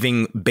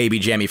saving Baby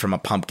Jammy from a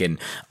pumpkin.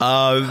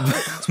 What?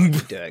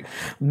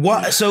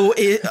 So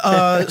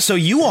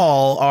you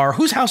all are.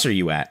 Whose house are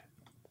you at?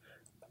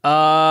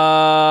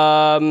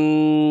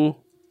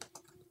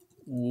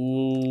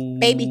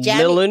 Baby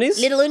Jammy. Little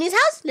Looney's? Little Looney's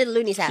house? Little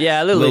Looney's house.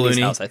 Yeah, Little Looney's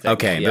house, I think.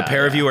 Okay, the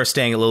pair of you are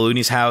staying at Little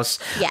Looney's house.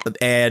 Yeah.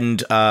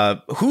 And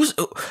how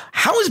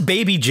is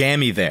Baby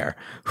Jammy there?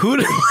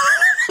 Who's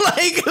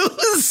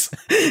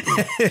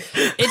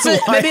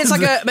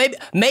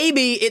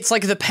maybe it's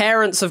like the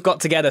parents have got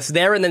together, so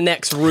they're in the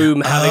next room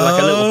having like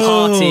a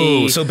little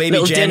party. So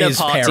Baby Jammy's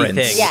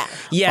parents thing.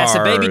 Yeah,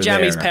 so Baby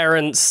Jammy's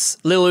parents,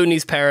 Lil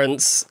Looney's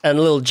parents,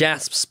 and Lil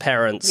Jasp's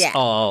parents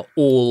are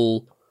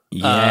all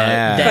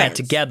there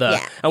together,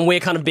 and we're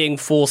kind of being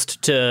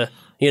forced to,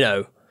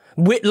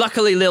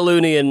 luckily Lil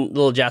Looney and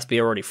Lil Jaspie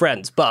are already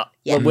friends, but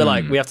we're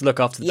like, we have to look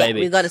after the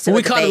baby.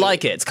 We kind of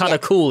like it. It's kind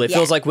of cool. It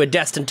feels like we're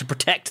destined to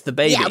protect the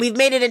baby. Yeah, we've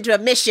made it into a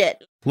mission.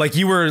 Like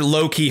you were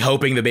low-key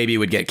hoping the baby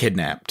would get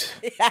kidnapped.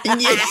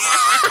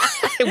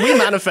 We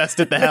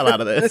manifested the hell out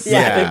of this.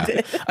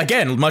 Yeah.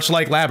 Again, much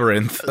like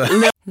Labyrinth.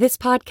 This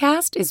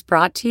podcast is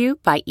brought to you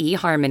by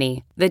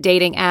eHarmony, the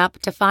dating app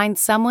to find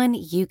someone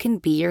you can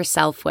be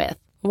yourself with.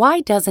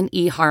 Why doesn't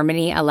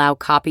eHarmony allow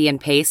copy and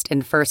paste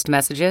in first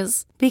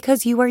messages?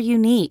 Because you are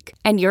unique,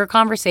 and your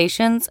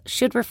conversations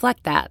should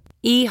reflect that.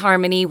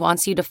 eHarmony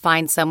wants you to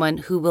find someone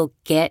who will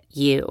get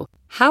you.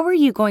 How are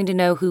you going to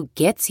know who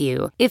gets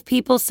you if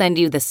people send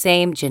you the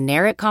same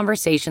generic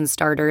conversation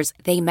starters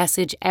they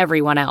message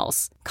everyone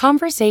else?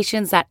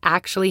 Conversations that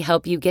actually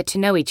help you get to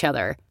know each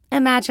other.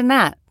 Imagine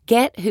that.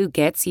 Get who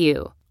gets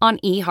you on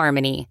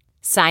eHarmony.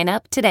 Sign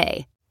up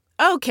today.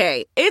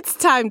 Okay, it's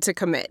time to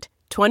commit.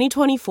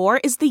 2024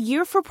 is the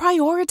year for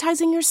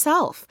prioritizing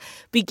yourself.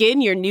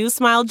 Begin your new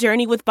smile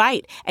journey with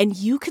Byte, and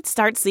you could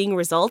start seeing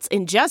results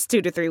in just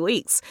 2 to 3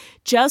 weeks.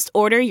 Just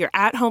order your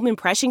at-home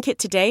impression kit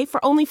today for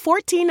only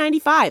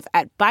 $14.95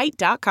 at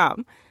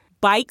Byte.com.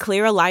 Byte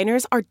clear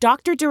aligners are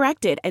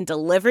doctor-directed and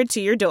delivered to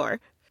your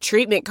door.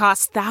 Treatment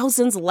costs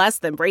thousands less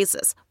than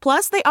braces.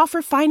 Plus, they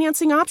offer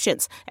financing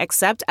options,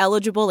 accept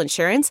eligible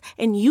insurance,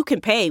 and you can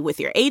pay with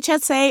your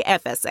HSA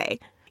FSA.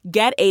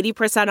 Get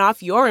 80%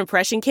 off your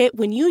impression kit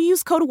when you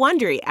use code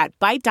WONDERY at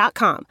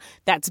Byte.com.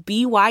 That's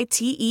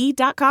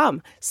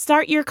BYTE.com.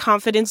 Start your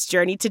confidence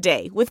journey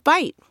today with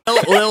Byte.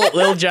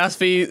 Lil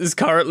Jaspie is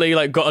currently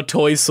like got a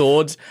toy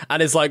sword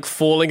and is like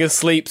falling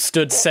asleep,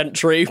 stood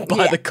sentry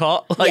by the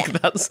cot.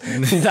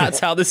 That's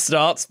how this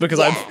starts,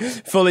 because I'm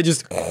fully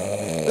just.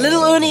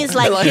 Little Looney is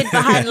like hid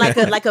behind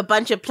like a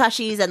bunch of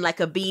plushies and like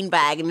a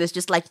beanbag, and there's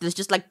just like 2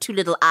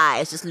 little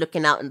eyes just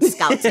looking out and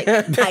scouting,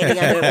 hiding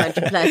under a bunch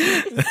of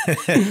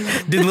plushies.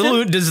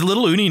 Does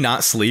Little Looney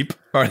not sleep?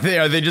 Are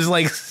they just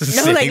like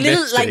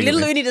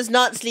Little Looney does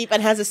not sleep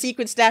and has a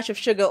secret stash of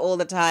sugar all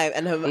the time,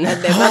 and their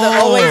mother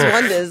always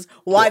wonders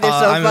why they're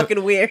so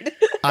fucking weird.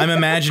 I'm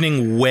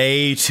imagining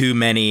way too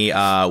many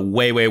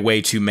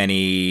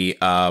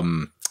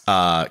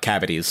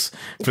cavities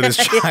for this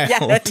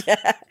child. Like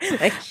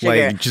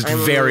sugar. Like just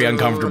very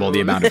uncomfortable,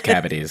 the amount of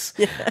cavities.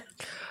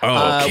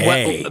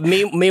 Okay.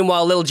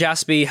 Meanwhile, little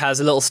Jaspie has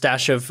a little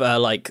stash of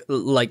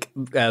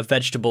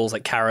vegetables,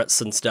 like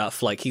carrots and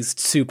stuff. Like he's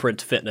super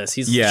into fitness.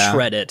 He's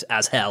shredded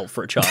as hell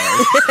for a child.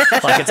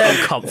 Like it's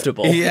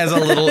uncomfortable. He has a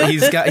little.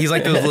 He's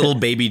like those little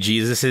baby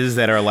Jesuses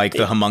that are like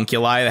the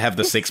homunculi that have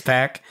the six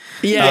pack.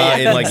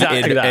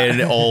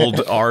 In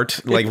old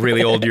art, like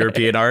really old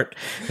European art.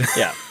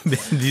 Yeah,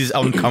 these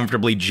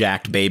uncomfortably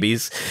jacked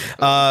babies,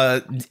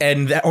 or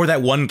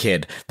that one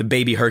kid, the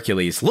baby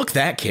Hercules. Look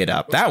that kid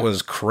up. That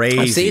was crazy.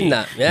 I've seen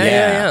that.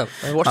 Yeah.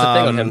 I watched a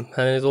thing on him,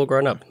 and he's all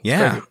grown up.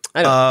 Yeah.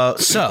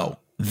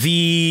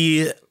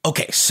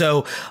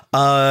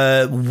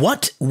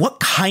 What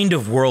kind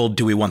of world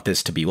do we want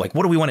this to be? Like,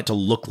 what do we want it to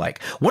look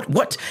like?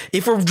 What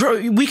if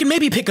we can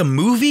maybe pick a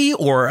movie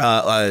or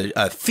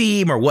a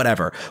theme or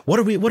whatever. What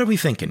are we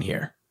thinking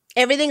here?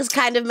 Everything's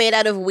kind of made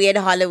out of weird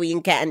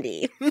Halloween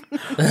candy. Ooh,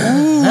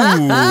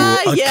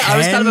 I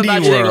was kind of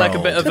imagining world. like a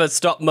bit of a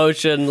stop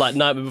motion, like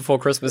Nightmare Before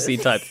Christmas-y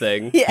type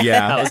thing. Yeah.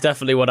 That was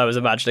definitely what I was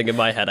imagining in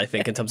my head, I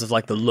think, in terms of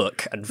like the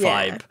look and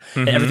vibe.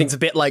 Mm-hmm. Everything's a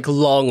bit like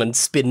long and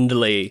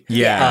spindly.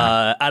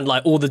 Yeah. And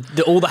like all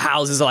the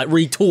houses are like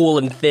really tall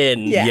and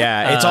thin.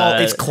 Yeah.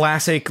 It's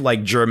classic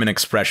like German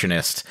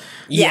expressionist.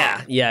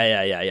 Yeah.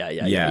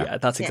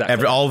 That's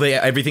exactly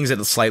everything's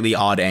at slightly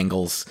odd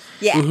angles.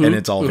 Yeah. And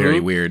it's all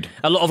very weird.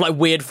 A lot of like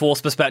weird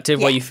force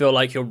perspective where you feel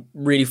like you're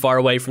really far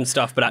away from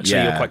stuff, but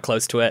actually you're quite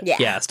close to it.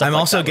 Yeah. Stuff I'm like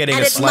also that. getting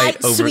And a slight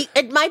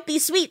it might be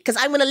sweet because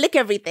I'm going to lick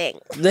everything.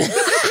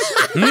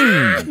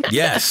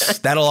 Yes,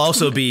 that'll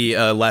also be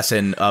a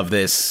lesson of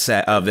this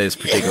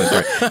particular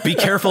story. Be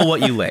careful what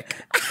you lick.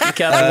 Be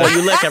careful what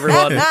you lick,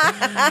 everyone.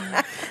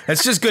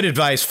 That's just good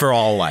advice for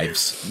all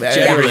lives.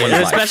 Generally, Everyone's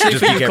life. especially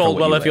Just for be you, careful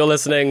what Caldwell, you if you're lick.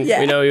 listening. Yeah.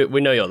 We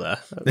know you're there.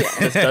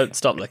 Just don't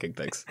stop licking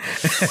things.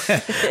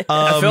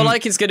 I feel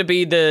like it's going to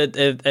be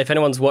if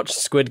anyone's watched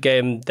Squid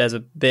Game, there's a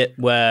bit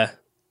where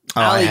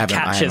Ali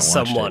catches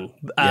someone.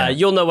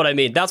 You'll know what I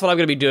mean. That's what I'm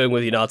going to be doing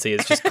with Unati,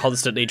 is just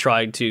constantly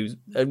trying to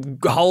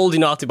hold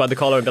Unati by the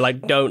collar and be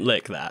like, don't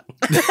lick that.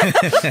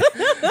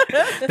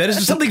 That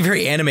is something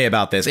very anime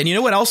about this. And you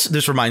know what else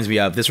this reminds me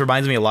of? This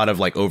reminds me a lot of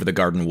like Over the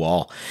Garden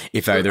Wall,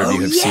 if either of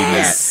you have seen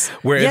that.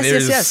 Where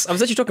Yes. I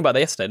was actually talking about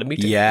that yesterday at a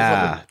meeting.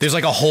 Yeah. There's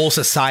like a whole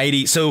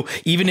society. So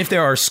even if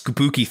there are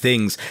spooky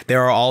things,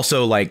 there are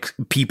also like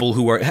people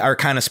who are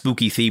kind of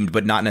spooky themed,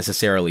 but not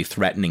necessarily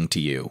threatening to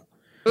you.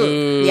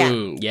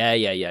 Yeah.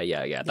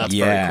 That's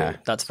very cool.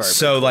 That's very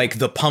so cool. like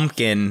the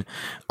pumpkin.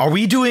 Are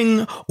we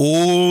doing?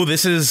 Oh,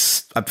 this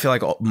is. I feel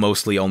like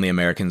mostly only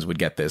Americans would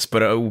get this.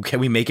 But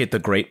can we make it the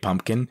Great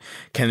Pumpkin?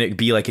 Can it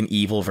be like an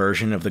evil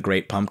version of the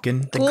Great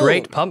Pumpkin? The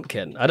Great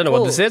Pumpkin. I don't know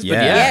what this is, but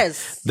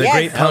The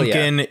Great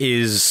Pumpkin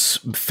is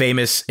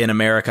famous in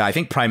America. I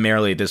think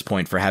primarily at this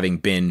point for having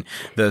been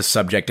the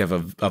subject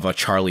of a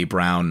Charlie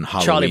Brown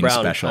Halloween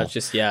special.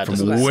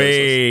 From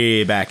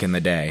way back in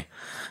the day.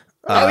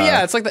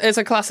 It's like it's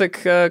a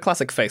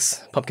classic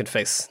face, pumpkin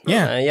face.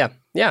 Yeah.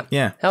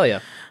 Hell yeah.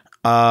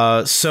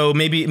 So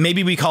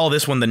maybe we call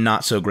this one the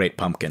Not So Great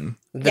Pumpkin.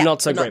 The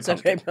Not So Great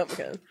Pumpkin.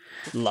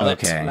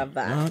 Love it. Love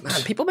that.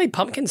 Man, people made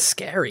pumpkins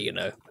scary, you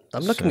know.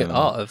 I'm looking at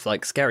art of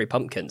like scary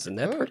pumpkins, and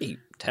they're pretty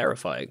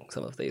terrifying,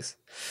 some of these.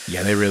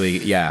 Yeah, they really,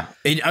 yeah.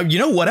 And, you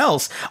know what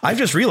else? I've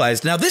just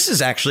realized, now this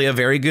is actually a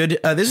very good,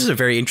 this is a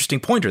very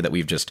interesting pointer that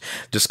we've just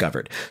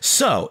discovered.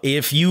 So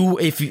if you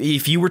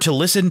were to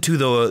listen to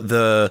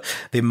the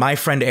My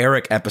Friend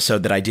Eric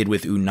episode that I did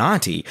with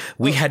Unati,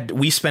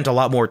 we spent a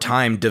lot more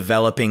time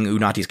developing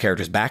Unati's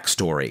character's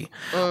backstory.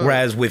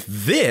 Whereas with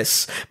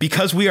this,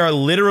 because we are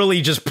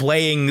literally just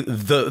playing,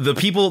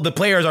 the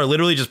players are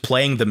literally just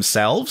playing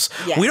themselves,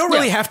 we don't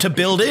really have to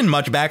build in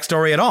much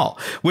backstory at all,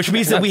 which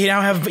means that we now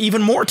have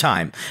even more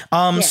time.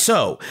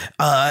 So,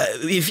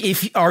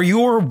 if are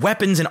your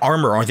weapons and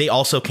armor, are they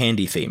also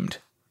candy themed?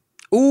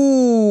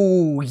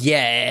 Ooh,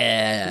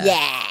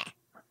 yeah.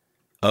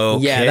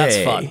 Okay. Yeah, that's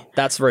fun.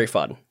 That's very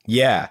fun.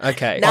 Yeah.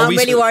 Okay. Now I'm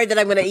really worried that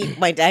I'm going to eat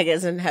my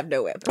daggers and have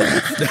no weapons.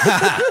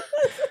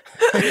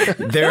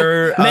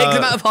 They're make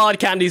them out of hard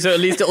candy, so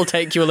at least it'll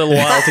take you a little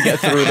while to get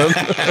through them.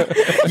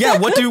 Yeah.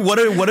 What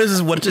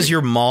does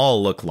your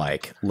maul look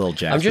like, Lil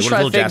Jaspie? I'm just what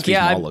trying does to Lil think.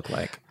 Jaspie's maul look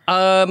like?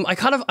 I'm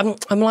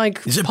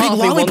like, is it big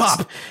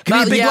lollipop?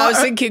 I was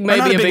thinking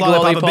maybe a big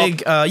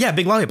lollipop.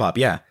 Big lollipop.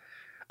 Yeah.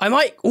 I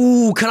might.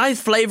 Ooh, can I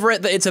flavor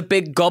it that it's a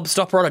big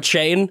gobstopper on a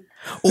chain?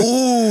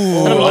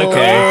 Ooh,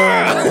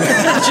 okay.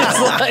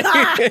 Just like,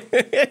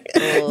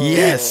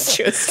 yes,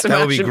 just that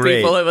would be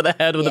great. People over the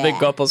head with a big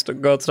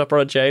gobstopper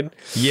on a chain.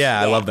 Yeah,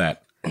 I love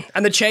that.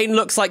 And the chain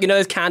looks like, you know,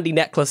 those candy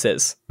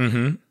necklaces.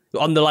 Mm-hmm.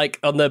 On the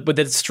with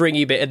the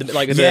stringy bit, the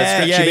stretchy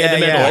bit in the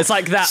middle. It's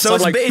like that. So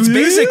it's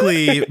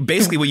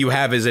basically what you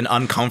have is an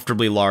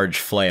uncomfortably large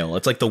flail.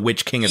 It's like the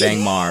Witch King of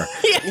Angmar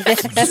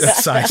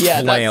size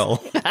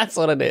flail. That's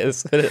what it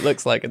is. And it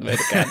looks like it's made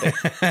of candy.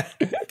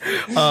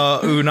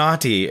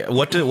 Unati,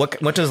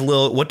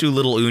 what do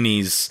little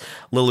Uni's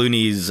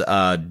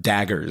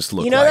daggers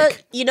look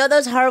like? You know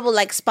those horrible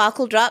like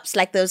sparkle drops,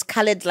 like those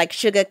colored like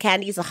sugar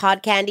candies, a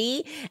hard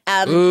candy.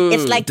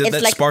 It's like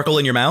sparkle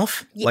in your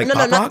mouth. Like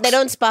no, they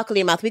don't sparkle in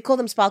your mouth. We call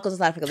them sparkles in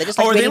South Africa. They're just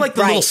like are really they like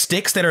bright. the little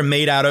sticks that are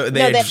made out of?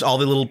 They have all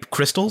the little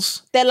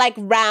crystals. They're like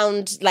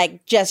round,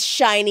 like just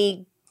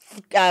shiny.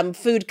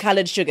 Food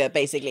colored sugar,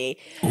 basically,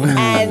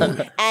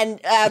 and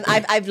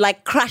I've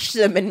like crushed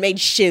them and made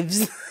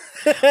shivs.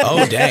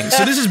 Oh dang!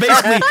 So this is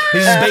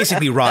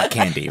basically rock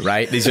candy,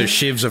 right? These are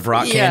shivs of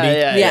rock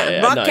candy.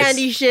 Yeah, rock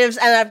candy shivs,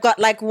 and I've got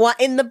like one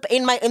in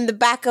the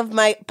back of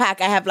my pack.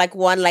 I have like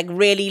one like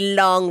really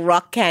long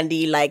rock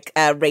candy like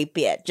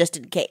rapier, just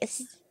in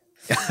case.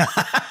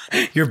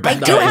 Your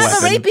backup I do have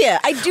weapon. a rapier.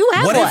 I do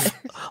have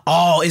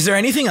one. Is there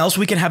anything else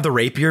we can have the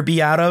rapier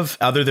be out of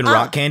other than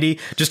rock candy,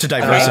 just to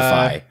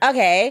diversify?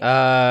 Okay.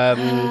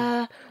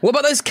 What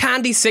about those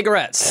candy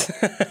cigarettes?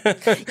 Yeah.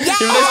 Those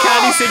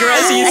candy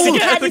cigarettes you used to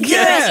get at the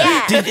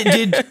Yeah.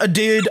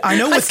 Did I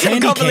know with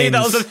candy can't believe canes?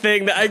 that was a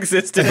thing that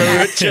existed when we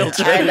were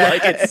children.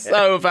 Like, it's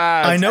so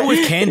bad. I know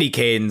with candy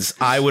canes,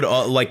 I would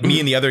like me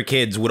and the other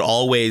kids would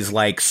always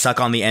like suck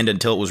on the end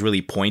until it was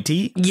really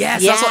pointy.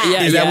 Yes, Yeah. that's what.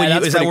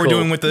 Is that what we're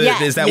doing with the?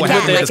 Yeah. Is that You what can,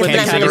 happened like with with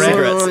candy the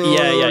cigarettes?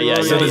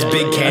 Yeah. So this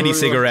big candy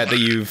cigarette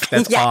that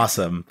that's Yeah.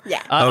 awesome. Yeah.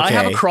 Okay. I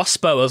have a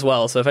crossbow as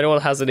well, so if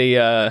anyone has any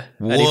fun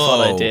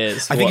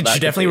ideas, I think it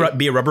should definitely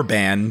be a rubber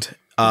band.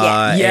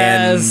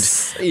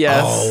 Yes.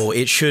 Oh,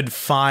 it should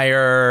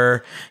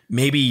fire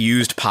maybe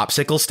used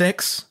popsicle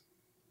sticks.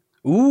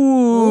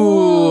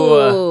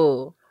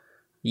 Ooh.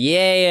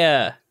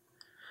 Yeah.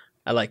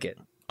 I like it.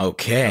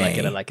 Okay. I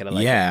like it.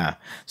 Yeah.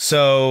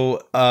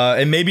 So,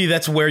 and maybe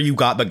that's where you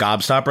got the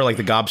gobstopper. Like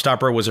the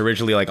gobstopper was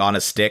originally like on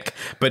a stick,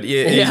 but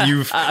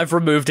I've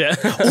removed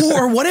it.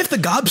 Or what if the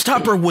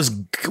gobstopper was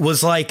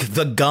like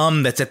the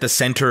gum that's at the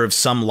center of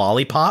some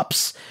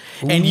lollipops?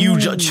 And you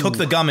took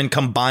the gum and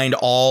combined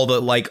all the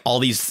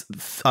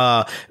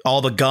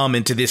gum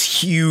into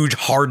this huge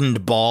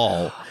hardened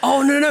ball.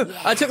 Oh, no.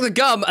 I took the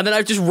gum and then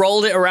I just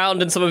rolled it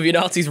around in some of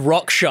Unati's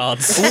rock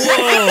shards.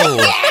 Whoa.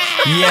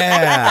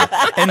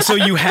 Yeah. And so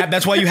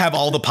that's why you have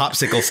all the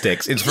popsicle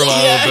sticks. It's from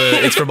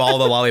all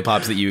the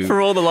lollipops that you...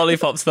 For all the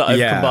lollipops that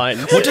I've combined.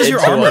 What does your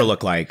armor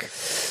look like?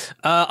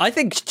 I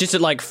think just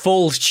like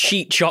full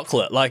sheet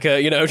chocolate, like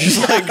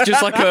just like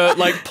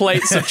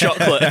plates of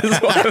chocolate is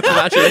what I'm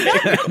imagining.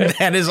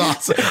 That is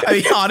awesome. I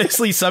mean,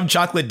 honestly, some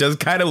chocolate does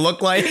kind of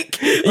look like.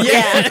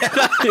 Yeah,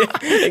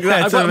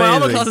 exactly. My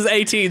armor class is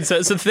 18, so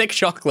it's a thick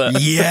chocolate.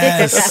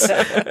 Yes.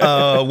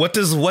 What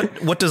does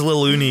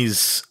Lil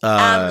Uni's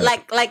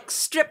like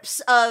strips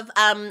of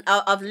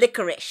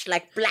licorice,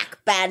 like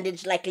black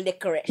bandage, like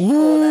licorice.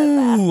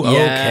 Ooh,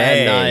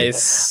 okay,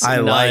 nice. I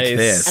like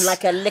this. And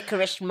like a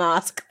licorice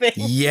mask thing.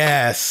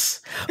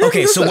 Yes.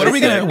 Okay, so what are we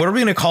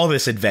gonna call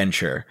this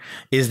adventure?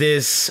 Is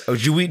this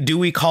do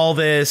we call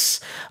this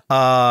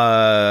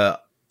Candy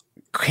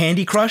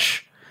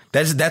Crush?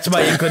 That's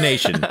my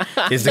inclination.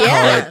 Is to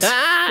call it.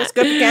 Let's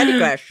go for Candy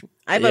Crush.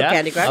 I vote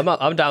Candy Crush.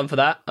 I'm down for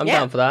that. I'm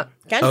down for that.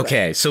 Candy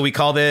Okay, so we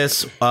call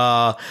this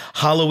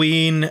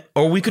Halloween,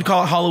 or we could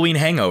call it Halloween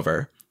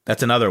Hangover.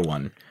 That's another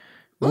one.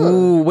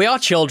 Ooh, we are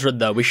children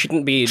though. We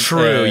shouldn't be.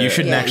 True, you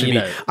shouldn't actually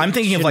be. I'm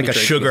thinking of like a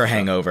sugar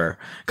hangover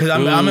because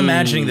I'm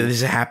imagining that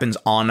this happens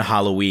on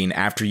Halloween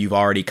after you've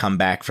already come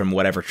back from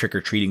whatever trick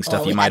or treating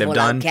stuff you might have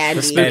done.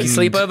 The spooky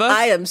sleepover.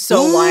 I am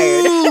so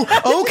wired.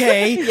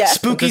 Okay,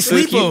 spooky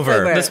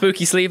sleepover. The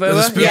spooky sleepover.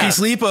 The spooky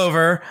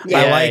sleepover.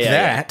 I like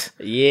that.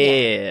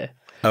 Yeah.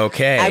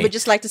 Okay. I would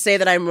just like to say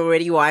that I'm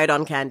already wired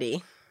on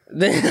candy.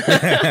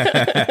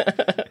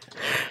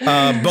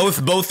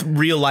 Both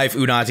real life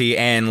Unati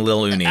and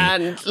Lil Uni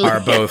are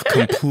both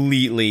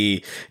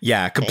completely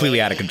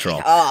out of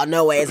control. Oh,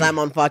 no ways. I'm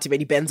on far too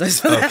many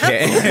benzos for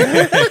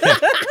that.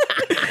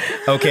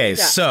 Okay,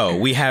 so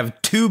we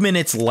have 2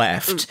 minutes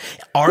left.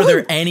 Are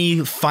there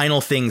any final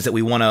things that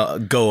we want to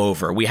go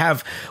over? We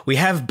have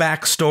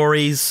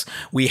backstories.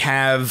 We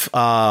have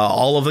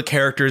all of the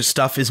characters'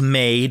 stuff is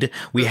made.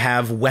 We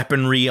have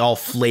weaponry all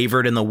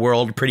flavored and the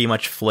world pretty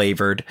much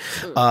flavored.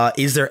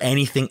 Is there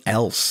anything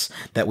else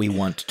that we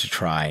want to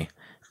try?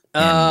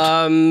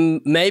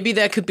 Maybe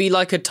there could be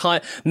like a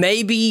time.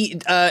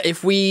 Maybe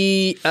if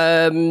we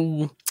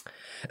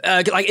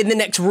like in the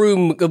next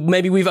room,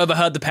 maybe we've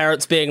overheard the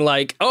parents being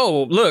like,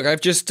 "Oh, look,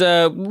 I've just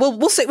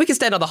we'll see. We can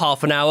stay another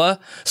half an hour,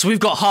 so we've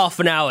got half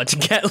an hour to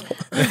get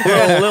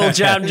a little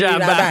jam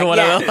back or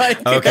whatever." Yeah.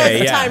 Like,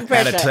 Okay, yeah, time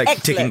pressure. add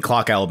a ticking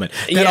clock element.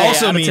 That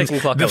also means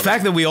the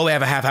fact that we only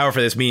have a half hour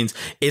for this means,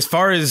 as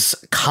far as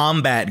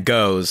combat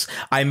goes,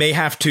 I may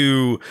have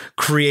to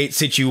create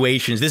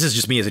situations. This is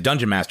just me as a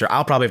dungeon master.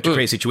 I'll probably have to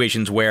create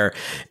situations where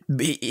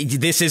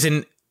this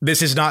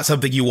is not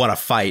something you want to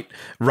fight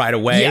right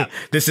away. Yeah.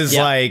 This is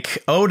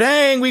like, oh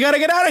dang, we got to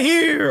get out of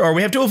here, or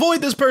we have to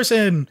avoid this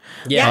person.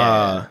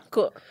 Yeah.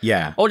 Cool.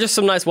 Yeah. Or just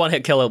some nice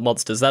one-hit kill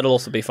monsters. That'll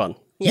also be fun.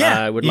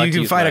 Yeah, I would like you to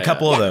can fight a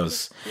couple of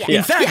those. Yeah.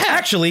 In fact,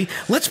 actually,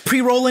 let's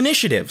pre-roll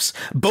initiatives.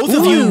 Both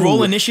of you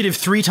roll initiative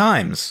 3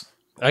 times.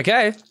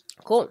 Okay.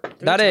 cool.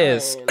 That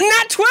is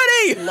nat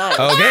 20. Nice.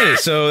 Okay,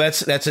 so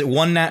that's it.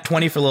 1 nat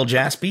 20 for little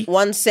Jaspie.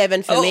 1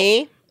 7 for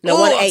me. No,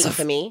 1 8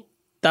 for me.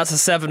 That's a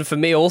 7 for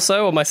me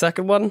also on my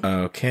second one.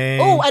 Okay.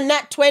 Oh, a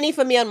nat 20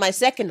 for me on my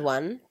second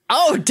one.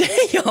 Oh,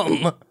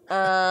 damn.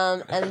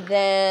 And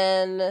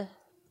then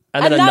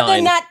another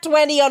 9. Nat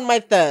 20 on my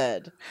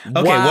third.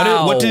 Okay,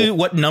 Wow.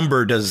 what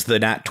number does the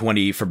nat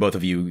 20 for both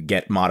of you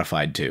get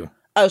modified to?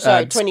 Oh,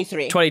 sorry,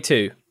 23.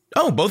 22.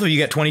 Oh, both of you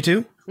get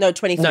 22? No,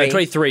 23. No,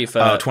 23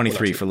 for...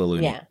 23 for Lil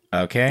Uni. Yeah.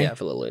 Okay. Yeah,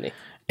 for Lil Looney.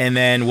 And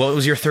then what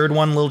was your third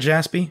one, Lil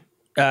Jaspie?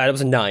 It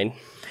was a 9.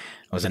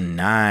 It was a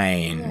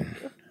 9.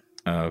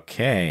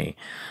 Okay.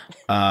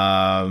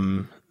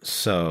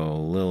 So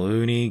Lil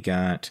Uni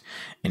got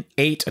an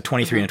 8, a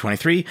 23, and a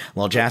 23.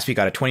 Lil Jaspie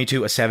got a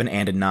 22, a 7,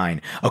 and a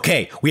 9.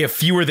 Okay, we have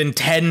fewer than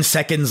 10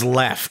 seconds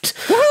left.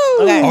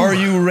 Okay. Are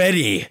you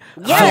ready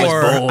Yes.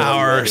 for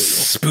our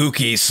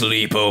spooky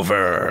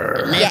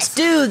sleepover? Let's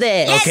do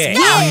this. Okay,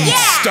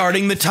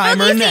 starting the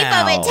timer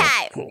now.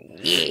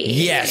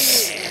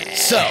 Yes.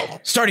 So,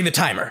 starting the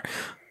timer.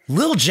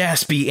 Lil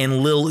Jaspie and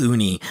Lil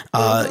Uni,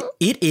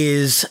 it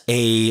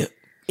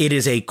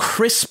is a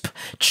crisp,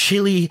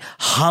 chilly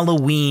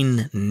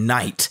Halloween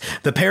night.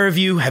 The pair of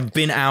you have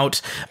been out.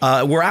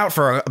 We're out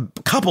for a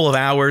couple of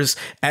hours,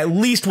 at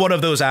least one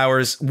of those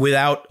hours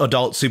without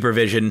adult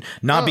supervision,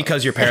 not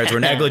because your parents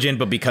were negligent,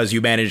 but because you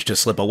managed to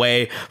slip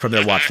away from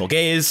their watchful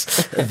gaze.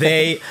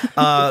 They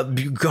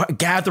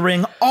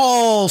gathering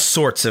all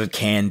sorts of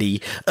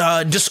candy.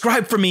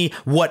 Describe for me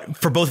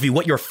for both of you,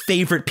 what your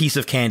favorite piece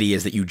of candy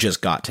is that you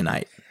just got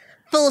tonight.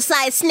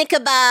 Full-size Snicker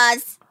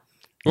bars.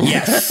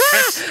 Yes.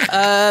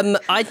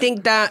 I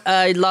think that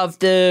I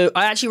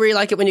actually really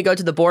like it when you go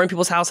to the boring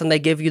people's house and they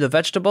give you the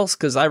vegetables,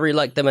 because I really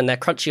like them and they're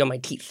crunchy on my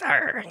teeth.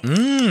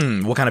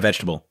 What kind of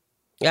vegetable?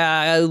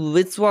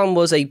 This one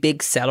was a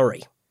big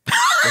celery.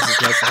 This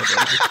is my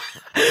favorite.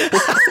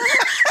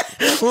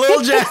 Lil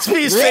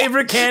Jaspie's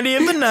favorite candy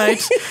of the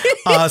night,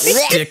 a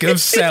stick of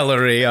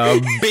celery,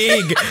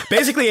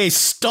 basically a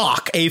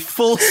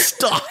full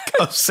stalk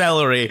of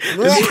celery.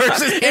 This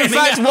person In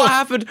fact,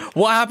 handing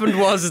what happened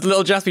was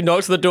Little Jaspie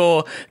knocked to the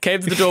door,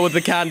 came to the door with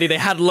the candy. They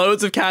had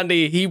loads of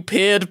candy. He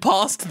peered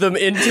past them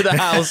into the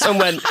house and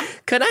went,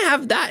 "Can I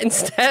have that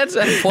instead?"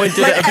 And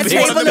pointed at a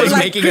one of them was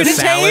making a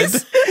salad.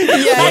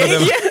 Yeah,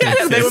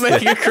 they were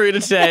making a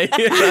crudité.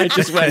 And I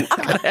just went,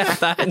 "Can I have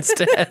that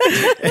instead?"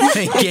 And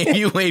they gave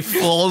you a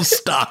full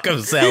stock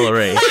of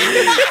celery.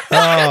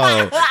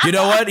 Oh, you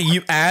know what?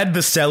 You add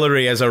the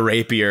celery as a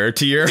rapier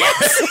to your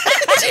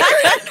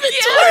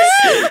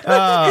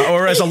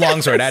or as a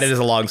longsword. Add it as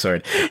a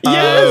longsword.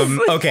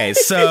 Okay,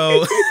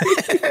 so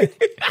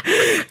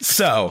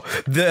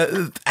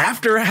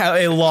after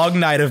a long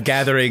night of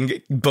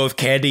gathering both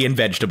candy and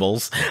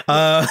vegetables,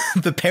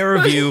 the pair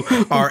of you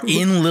are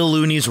in Lil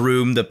Looney's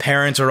room. The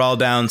parents are all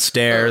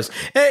downstairs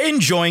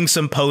enjoying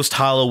some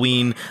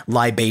post-Halloween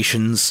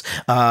libations.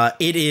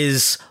 It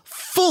is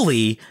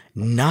fully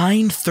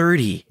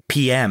 9:30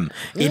 p.m.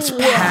 It's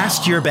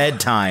past your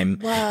bedtime.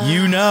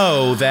 You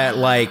know that,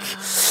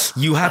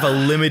 you have a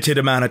limited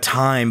amount of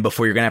time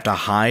before you're going to have to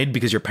hide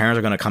because your parents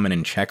are going to come in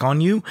and check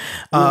on you.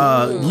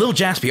 Lil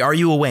Jaspie, are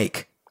you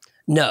awake?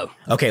 No.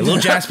 Okay, Lil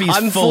Jaspie's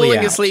I'm fully falling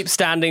out. asleep,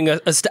 standing.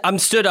 I'm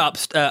stood up,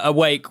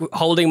 awake,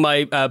 holding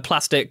my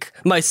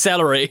my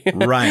celery.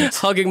 Right.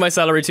 Hugging my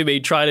celery to me,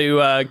 trying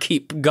to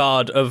keep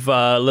guard of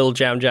Lil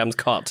Jam Jam's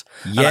cot.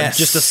 Yes. And I'm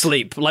just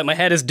asleep. My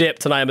head is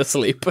dipped and I am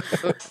asleep.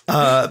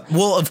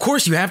 Well, of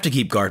course you have to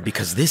keep guard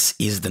because this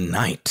is the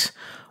night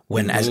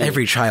when, as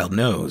every child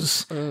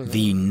knows,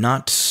 the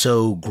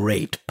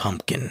not-so-great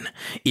pumpkin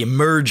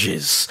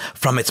emerges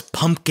from its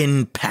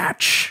pumpkin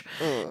patch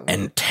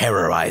and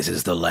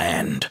terrorizes the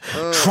land,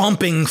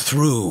 tromping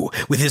through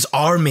with his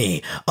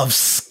army of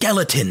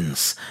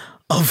skeletons,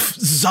 of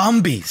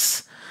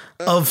zombies,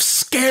 of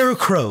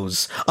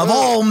scarecrows, of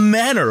all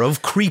manner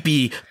of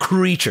creepy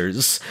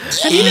creatures.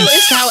 Have you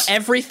noticed how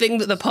everything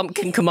that the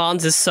pumpkin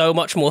commands is so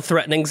much more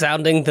threatening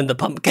sounding than the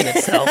pumpkin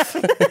itself?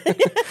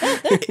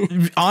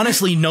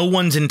 Honestly, no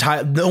one who has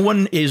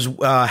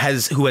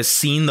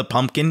seen the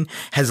pumpkin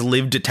has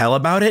lived to tell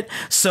about it.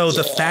 So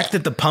the fact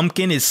that the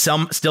pumpkin is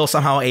still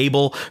somehow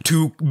able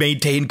to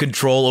maintain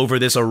control over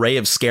this array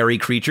of scary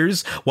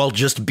creatures while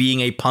just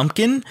being a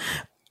pumpkin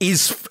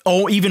is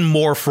even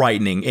more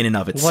frightening in and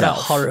of itself. What a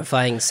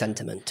horrifying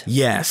sentiment.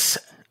 Yes,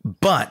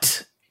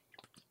 but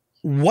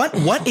what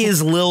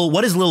is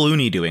Lil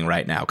Uni doing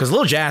right now? Because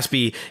Lil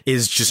Jaspie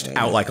is just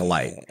out like a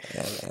light.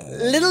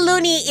 Little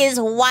Looney is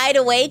wide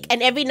awake,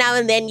 and every now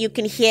and then you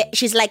can hear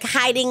she's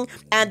hiding.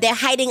 They're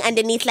hiding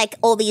underneath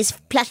all these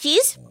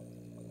plushies.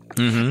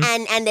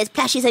 Mm-hmm. And there's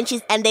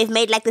plushies and they've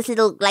made this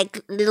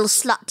little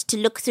slot to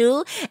look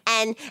through,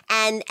 and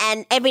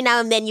every now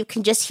and then you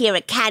can just hear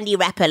a candy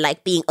wrapper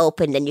being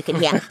opened, and you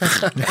can hear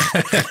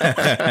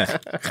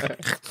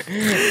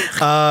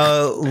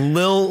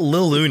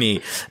Lil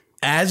Looney,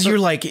 as you're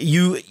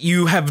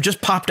you have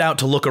just popped out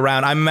to look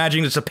around. I'm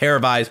imagining it's a pair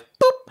of eyes,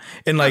 boop,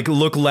 and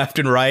look left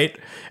and right,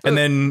 and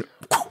then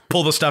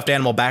pull the stuffed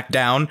animal back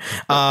down,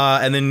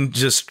 and then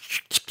just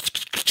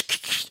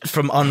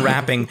from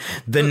unwrapping.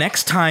 The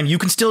next time you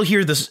can still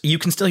hear this, you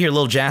can still hear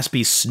little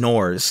Jaspie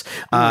snores,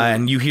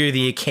 and you hear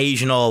the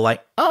occasional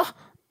like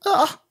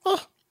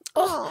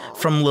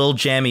from little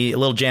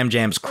Jam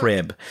Jam's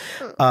crib,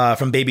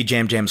 from baby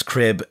Jam Jam's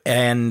crib,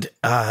 and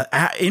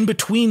in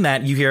between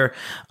that you hear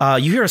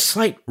a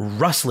slight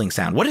rustling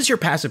sound. What is your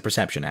passive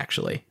perception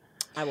actually?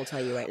 I will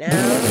tell you right now.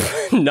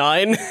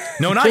 9.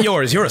 No, not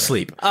yours. You're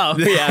asleep. Oh,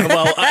 yeah.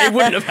 Well, it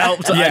wouldn't have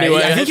helped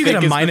anyway. I think you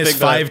get a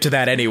 -5 to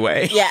that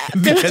anyway. Yeah.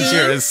 Because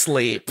you're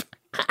asleep.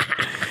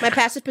 My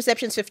passive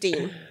perception's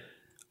 15.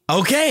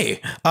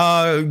 Okay.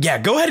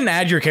 Go ahead and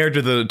add your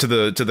character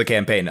to the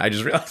campaign. I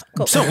just realized.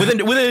 Cool. So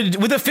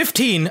with a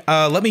 15,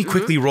 let me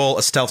quickly roll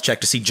a stealth check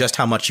to see just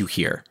how much you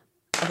hear.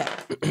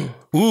 Okay.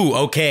 Ooh,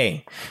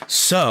 okay.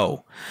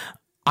 So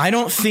I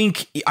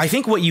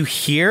think what you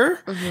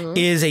hear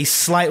is a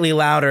slightly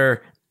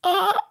louder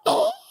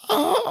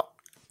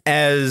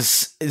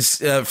as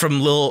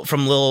from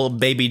little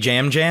baby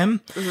Jam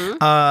Jam,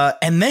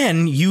 and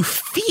then you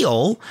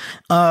feel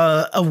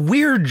a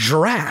weird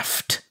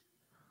draft,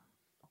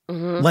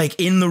 like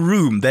in the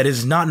room that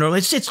is not normal.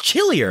 It's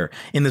chillier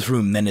in this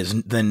room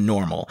than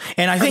normal,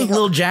 and I think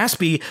little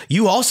Jaspie,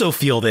 you also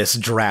feel this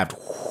draft.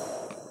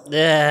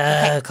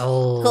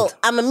 Cold. Cool.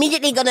 I'm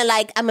immediately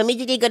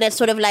gonna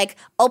sort of like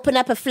open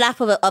up a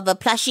flap of a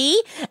plushie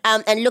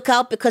and look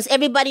out, because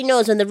everybody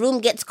knows when the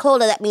room gets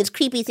colder, that means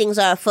creepy things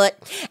are afoot.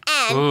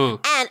 And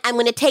I'm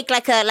gonna take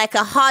like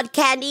a hard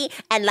candy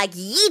and like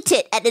yeet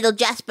it at little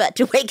Jasper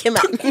to wake him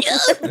up.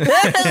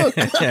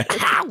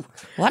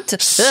 What?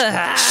 What's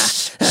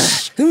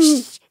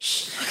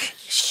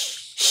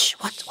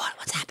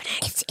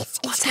happening?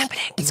 What's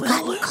happening? It's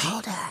gotten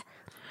colder.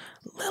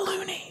 Lil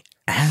Looney.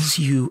 As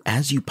you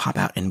pop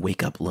out and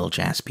wake up Lil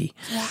Jaspie,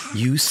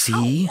 you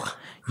see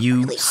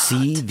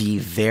the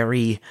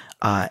very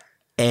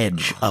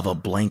edge of a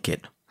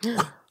blanket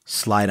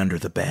slide under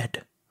the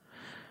bed.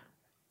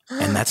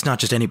 And that's not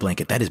just any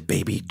blanket, that is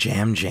baby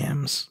Jam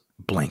Jam's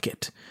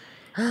blanket.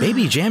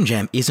 Baby Jam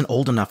Jam isn't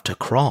old enough to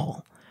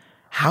crawl.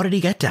 How did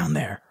he get down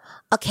there?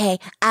 Okay,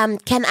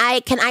 can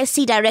I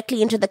see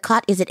directly into the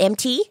cot? Is it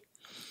empty?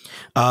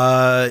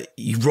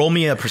 You roll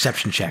me a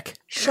perception check.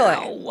 Sure.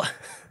 No.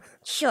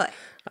 Sure,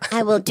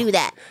 I will do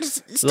that.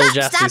 Little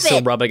Jaspie's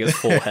still rubbing his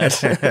forehead.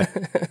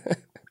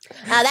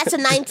 That's a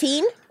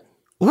 19.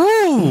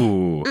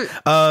 Ooh,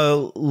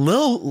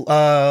 Lil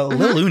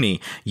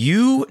Looney,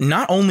 you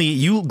not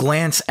only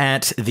glance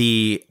at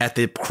the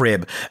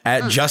crib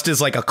just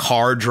as like a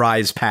car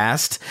drives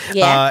past,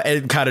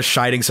 and kind of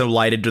shining some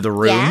light into the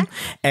room,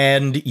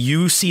 and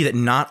you see that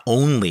not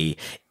only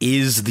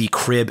is the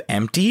crib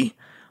empty,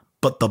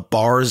 but the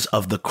bars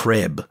of the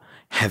crib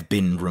have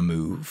been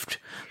removed.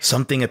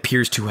 Something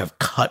appears to have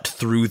cut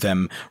through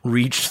them,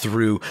 reached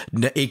through,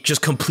 it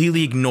just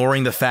completely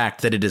ignoring the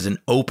fact that it is an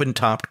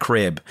open-topped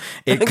crib.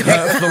 It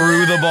cut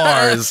through the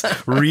bars,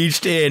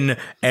 reached in,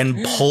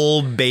 and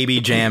pulled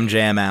baby Jam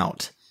Jam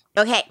out.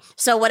 Okay,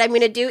 so what I'm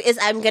gonna do is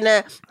I'm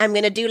gonna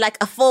do like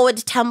a forward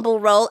tumble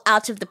roll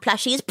out of the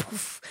plushies,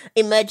 poof,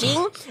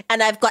 emerging,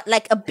 and I've got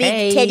like a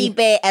big teddy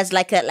bear as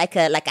like a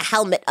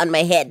helmet on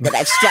my head that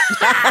I've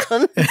strapped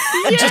down.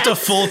 Just a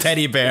full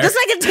teddy bear. Just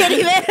like a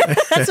teddy bear.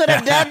 That's what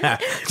I've done.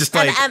 Just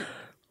like. And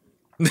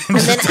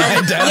then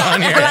down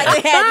on your like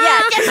the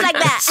head, just like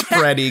that.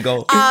 Spread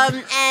eagle.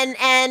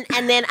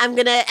 And then I'm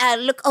gonna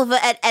look over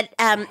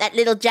at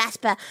little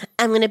Jasper.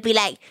 I'm gonna be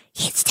like,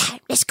 it's time.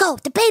 Let's go.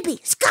 The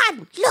baby's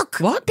gone. Look,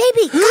 what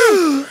baby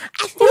gone?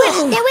 They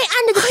went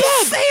under the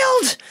bed.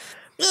 Failed.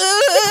 We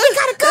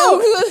gotta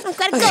go. I've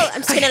gotta go.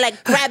 I'm just gonna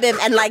like grab him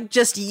and like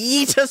just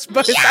yeet us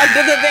both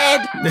under the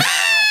bed.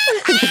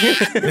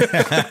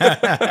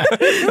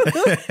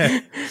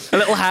 A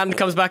little hand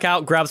comes back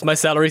out, grabs my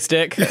celery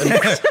stick, and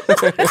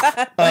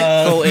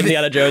full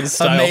Indiana Jones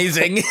style.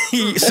 Amazing.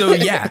 So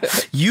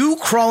you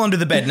crawl under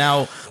the bed.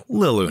 Now,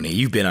 Lil Looney,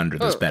 you've been under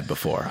this bed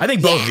before. I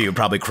think both of you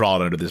probably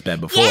crawled under this bed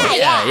before.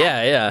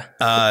 Yeah.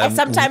 I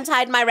sometimes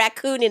hide my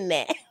raccoon in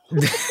there.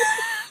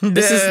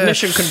 This is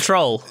mission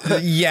control.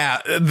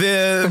 Yeah,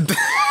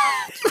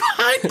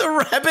 hide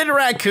the rabid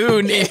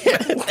raccoon.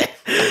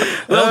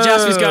 Little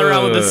Jaspie's going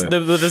around with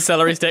the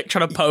celery stick,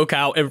 trying to poke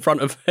out in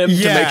front of him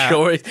to make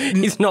sure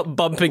he's not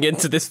bumping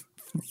into this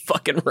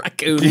fucking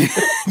raccoon.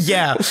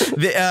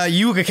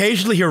 You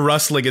occasionally hear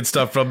rustling and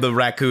stuff from the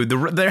raccoon.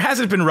 There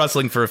hasn't been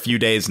rustling for a few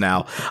days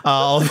now,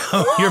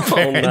 although your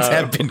parents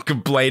have been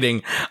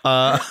complaining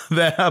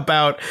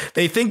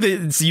they think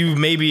that you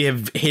maybe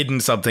have hidden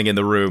something in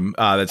the room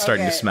that's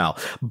starting to smell.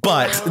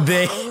 But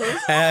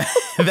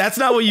that's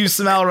not what you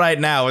smell right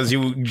now as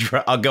you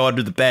go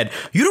under the bed.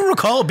 You don't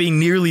recall it being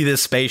nearly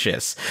this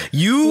spacious.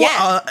 You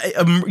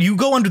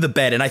go under the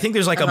bed, and I think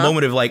there's like a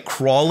moment of like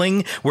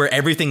crawling where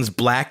everything's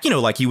black,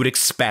 like you would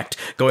expect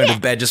going to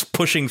bed, just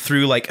pushing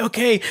through like,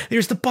 okay,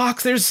 there's the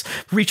box, there's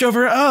reach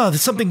over,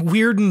 there's something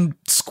weird and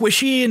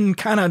squishy and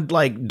kind of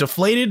like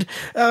deflated.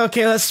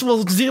 Okay,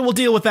 we'll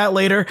deal with that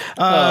later.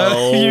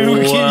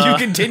 You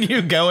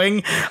continue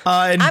going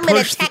and I'm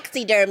gonna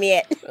taxidermy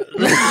it.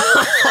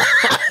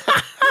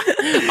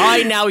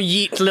 I now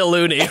yeet Lil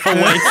Oonie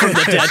away from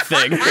the dead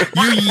thing.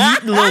 You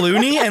yeet Lil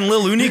Oonie, and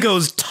Lil Oonie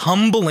goes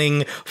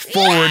tumbling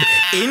forward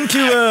into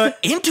a.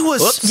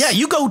 Yeah,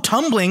 you go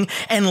tumbling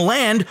and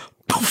land.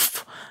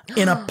 Poof.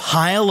 In a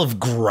pile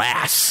of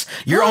grass.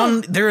 You're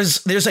on,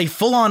 there's a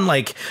full on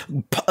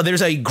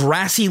there's a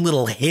grassy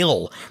little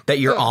hill that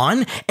you're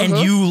on, and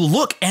you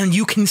look and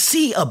you can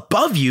see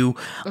above you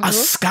a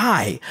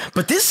sky.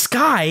 But this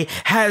sky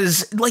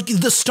has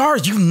the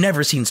stars. You've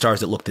never seen stars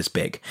that look this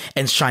big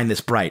and shine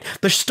this bright.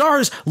 The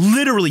stars,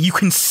 literally, you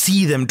can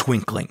see them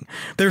twinkling.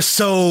 They're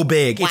so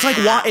big.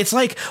 Wow. It's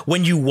like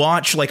when you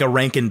watch a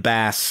Rankin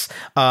Bass,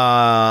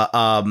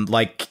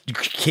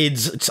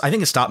 kids, I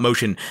think it's stop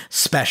motion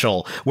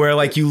special, where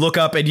you look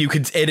up and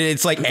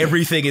it's like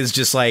everything is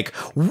just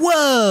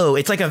whoa.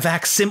 It's like a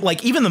facsimile.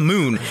 Even the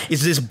moon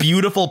is this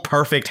beautiful,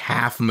 perfect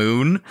half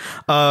moon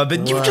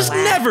that you just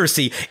never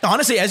see.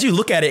 Honestly, as you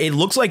look at it, it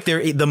looks like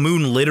the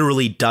moon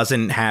literally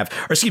doesn't have,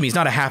 or excuse me, it's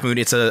not a half moon.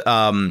 It's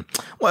a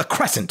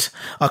crescent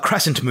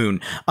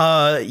moon.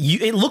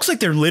 It looks like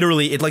they're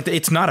literally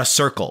it's not a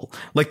circle.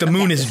 The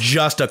moon is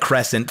just a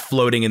crescent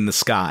floating in the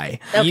sky.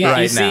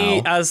 You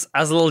see, as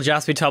little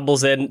Jaspie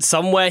tumbles in,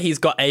 somewhere he's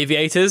got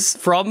aviators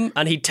from,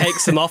 and he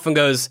takes them off and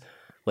goes,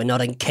 "We're not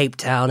in Cape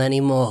Town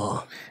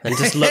anymore," and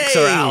just looks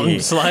around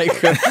with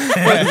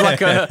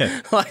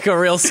a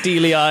real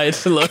steely-eyed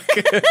look.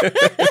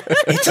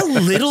 It's a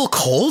little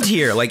cold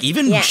here,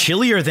 even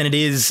chillier than it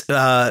is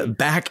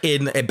back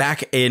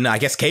in I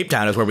guess Cape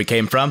Town is where we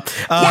came from.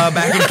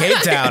 Back in Cape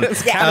Town,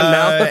 it's canon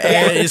now.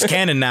 It is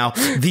canon now.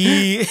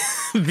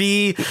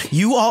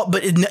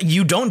 But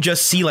you don't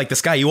just see the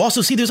sky. You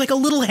also see there's a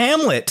little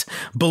hamlet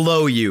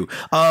below you.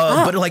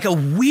 But a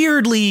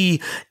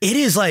weirdly, it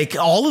is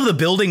all of the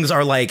buildings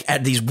are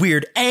at these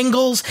weird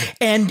angles,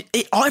 and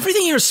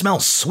everything here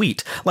smells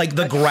sweet.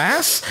 The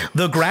grass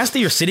that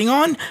you're sitting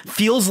on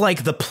feels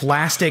like the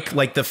plastic,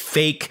 the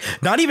fake,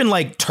 not even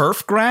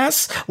turf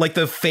grass,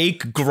 the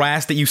fake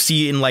grass that you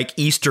see in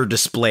Easter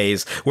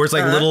displays, where it's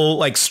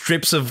little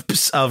strips of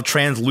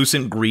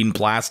translucent green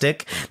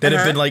plastic that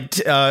have been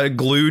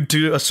glued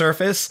to a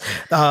surface.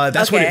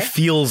 That's what it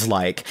feels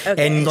like.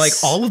 Okay. And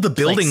all of the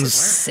buildings,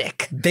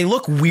 sick. They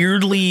look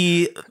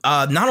weirdly.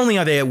 Not only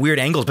are they at weird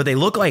angles, but they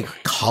look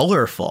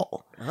colorful.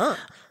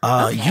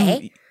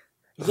 Okay.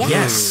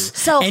 Yes.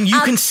 So, and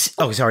you can.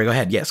 Oh, sorry. Go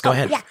ahead. Yes, go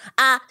ahead. Yeah.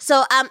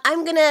 So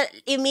I'm gonna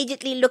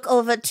immediately look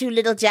over to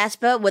little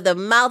Jasper with a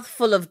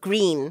mouthful of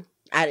green.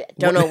 I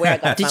don't know where I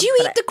got. Did you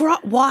eat the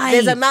grot? Why?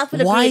 There's a mouthful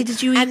of green. Why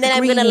did you eat and then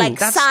the green? I'm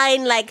gonna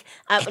sign make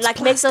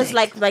those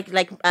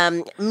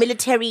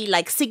military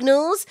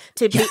signals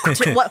to be.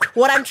 To,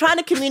 what I'm trying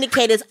to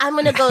communicate is I'm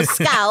gonna go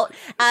scout.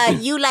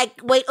 You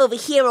wait over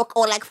here or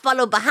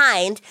follow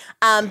behind.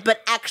 But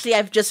actually,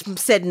 I've just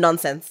said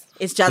nonsense.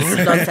 It's just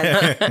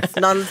nonsense. It's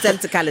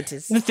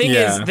nonsensicalities. The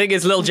thing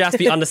is, little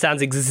Jaspie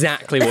understands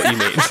exactly what you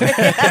mean.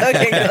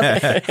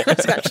 Okay,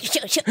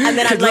 and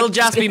then little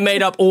Jaspie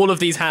made up all of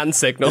these hand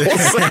signals,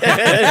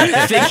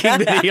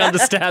 thinking that he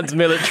understands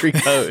military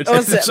code.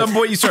 Awesome. At some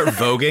point, you start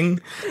voguing.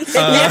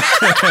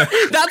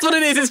 That's what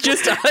it is. It's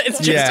just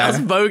us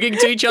voguing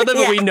to each other,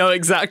 but we know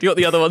exactly what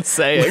the other one's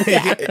saying.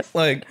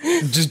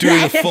 Just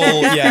doing a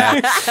full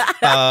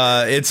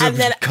it's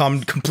a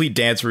complete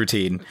dance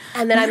routine.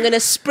 And then I'm going to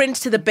sprint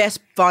to the best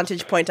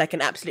vantage point I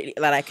can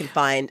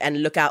find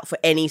and look out for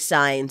any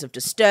signs of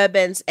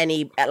disturbance,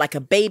 any a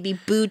baby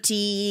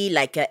booty,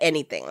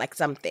 anything,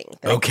 something.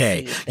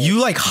 Okay,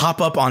 you hop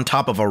up on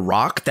top of a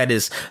rock that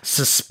is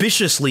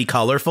suspiciously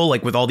colorful,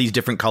 with all these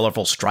different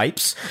colorful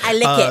stripes. I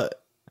lick it.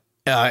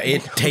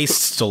 It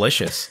tastes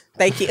delicious.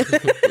 Thank you.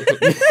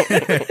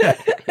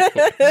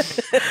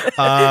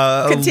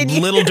 A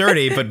little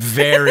dirty, but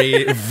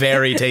very,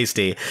 very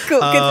tasty.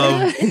 Cool.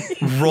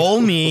 Roll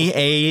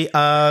me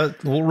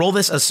we'll roll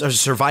this as a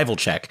survival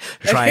check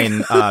to try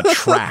and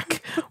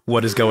track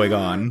what is going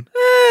on.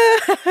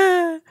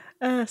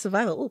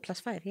 Survival. Oh,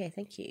 +5. Yeah,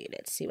 thank you.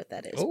 Let's see what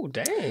that is. Oh,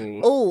 dang.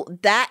 Oh,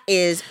 that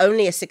is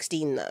only a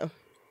 16 though.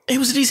 It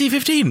was a DC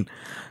 15.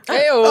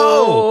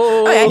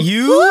 Okay.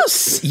 You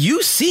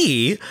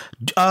see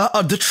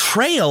the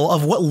trail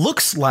of what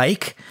looks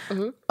like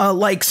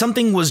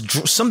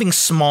something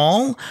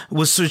small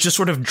was just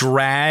sort of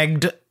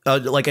dragged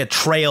a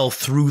trail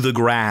through the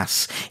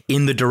grass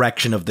in the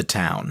direction of the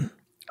town.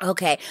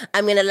 Okay,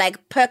 I'm gonna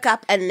perk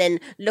up and then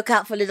look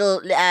out for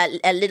little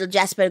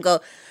Jasper and go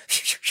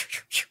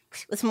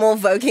with more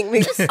voguing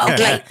moves.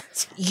 Okay,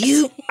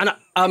 and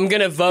I'm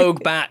gonna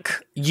vogue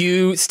back.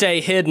 You stay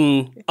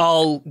hidden.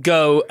 I'll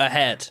go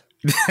ahead.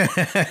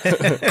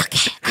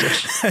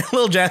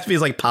 Little Jaspie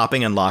is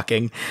popping and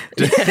locking.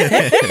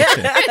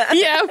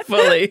 Yeah,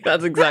 fully.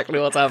 That's exactly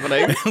what's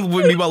happening.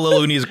 Meanwhile,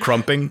 Lil Oonie is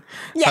crumping.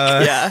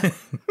 Yeah.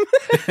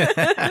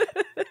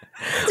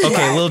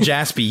 Okay, Little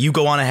Jaspie, you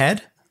go on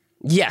ahead.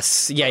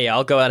 Yes, yeah,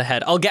 I'll go out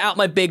ahead. I'll get out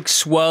my big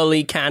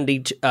swirly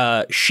candy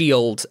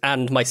shield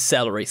and my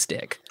celery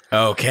stick.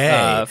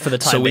 Okay, for the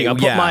time being,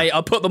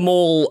 I'll put them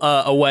all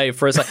away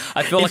for a second.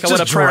 I feel like I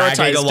want to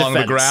prioritize along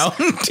defense. the ground.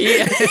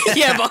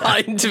 yeah,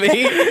 behind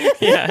me.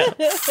 Yeah.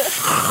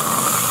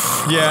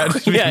 Yeah,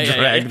 just being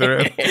dragged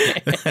through.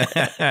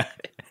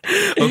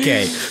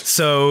 Okay,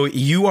 so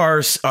you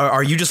are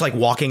you just like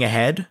walking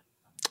ahead?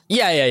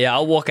 Yeah.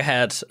 I'll walk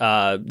ahead.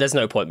 There's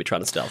no point in me trying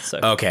to stealth. So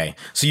okay,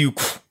 so you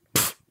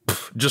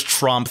just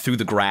tromp through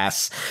the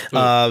grass.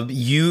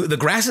 The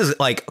grass is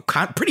like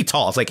pretty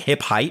tall. It's like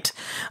hip height,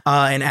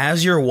 and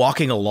as you're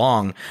walking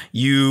along,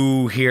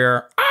 you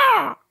hear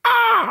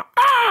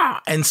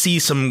and see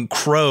some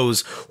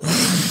crows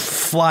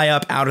fly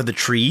up out of the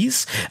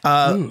trees,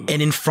 and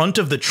in front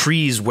of the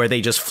trees where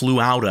they just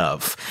flew out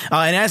of.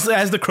 And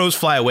as the crows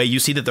fly away, you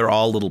see that they're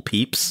all little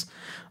peeps.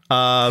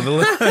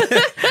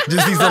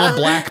 Just these little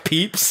black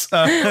peeps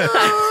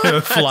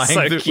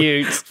flying through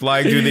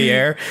the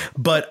air.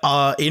 But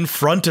in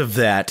front of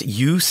that,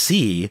 you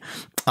see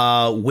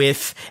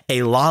with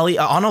a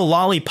on a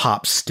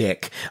lollipop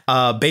stick,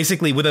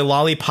 basically with a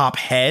lollipop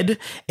head,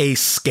 a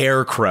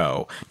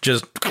scarecrow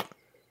just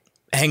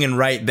hanging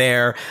right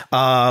there.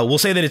 We'll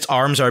say that its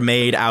arms are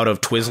made out of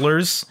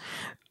Twizzlers.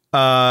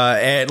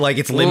 And like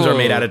its limbs are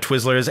made out of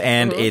Twizzlers,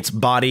 and its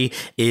body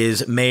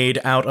is made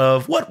out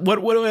of what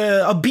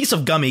a piece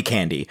of gummy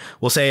candy.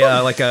 We'll say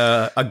like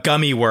a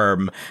gummy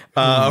worm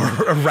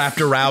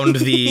wrapped around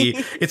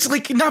the. It's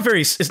like not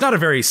a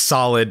very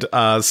solid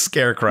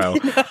scarecrow,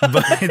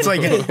 but it's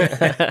like they did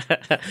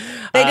the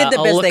best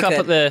I'll look they up could.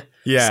 at the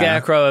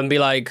scarecrow and be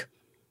like,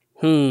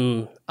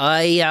 is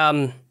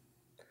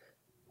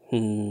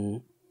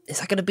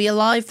that going to be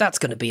alive? That's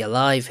going to be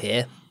alive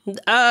here.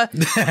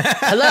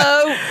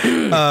 Hello?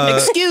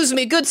 Excuse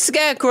me, good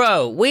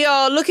scarecrow. We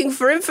are looking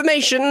for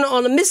information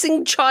on a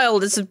missing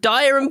child. It's of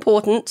dire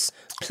importance.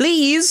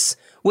 Please,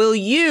 will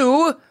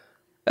you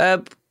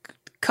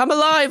come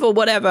alive or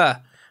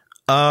whatever?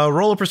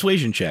 Roll a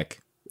persuasion check.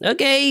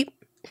 Okay.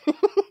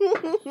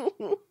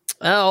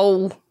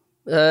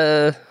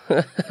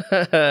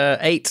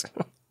 8.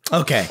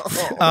 Okay.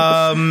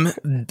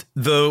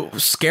 The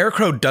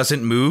scarecrow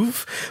doesn't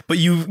move, but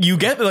you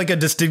get like a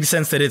distinct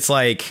sense that it's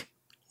like,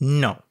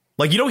 no.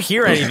 Like you don't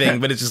hear anything,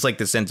 but it's just like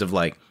the sense of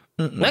like,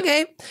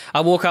 okay.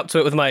 I walk up to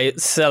it with my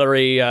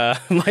celery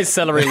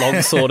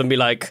longsword and be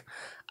like,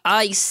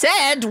 I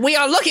said we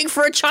are looking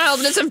for a child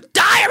and it's of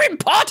dire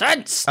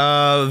importance.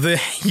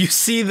 You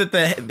see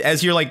that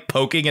as you're like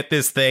poking at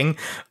this thing,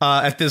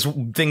 at this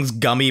thing's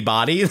gummy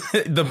body,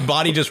 the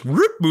body just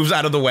moves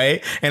out of the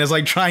way and is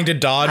like trying to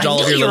dodge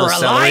all of your little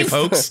celery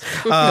pokes.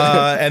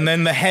 And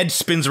then the head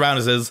spins around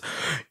and says,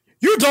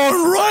 "You're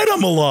darn right,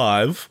 I'm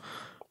alive.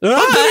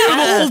 I've been here the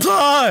whole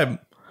time.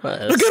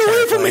 Now get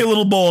away from me,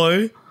 little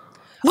boy.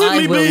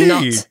 Let me be."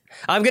 Not.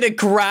 I'm going to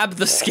grab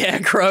the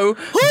scarecrow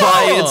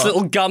by its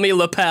little gummy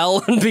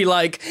lapel and be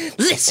like,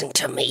 listen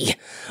to me.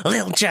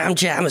 Little Jam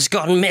Jam has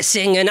gone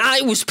missing and I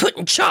was put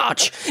in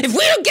charge. If we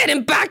don't get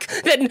him back,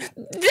 then I'm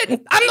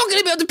not going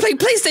to be able to play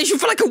PlayStation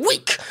for like a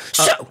week.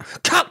 So,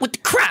 cut with the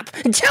crap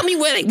and tell me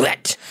where they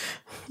went.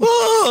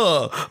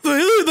 Oh,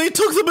 they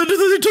took him into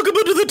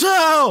the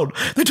town.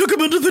 They took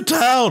him into the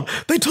town.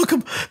 They took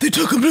him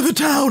to the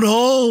town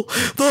hall.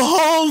 The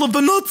hall of the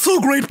not so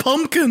great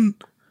pumpkin.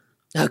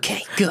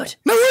 Okay, good.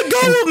 Now let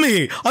go of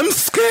me! I'm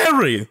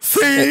scary.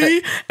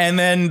 See? And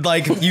then,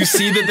 like, you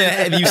see that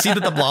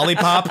the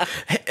lollipop,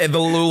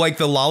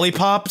 the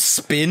lollipop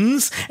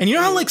spins. And you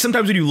know how, like,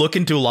 sometimes when you look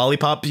into a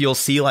lollipop, you'll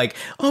see, like,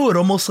 oh, it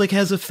almost like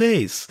has a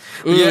face.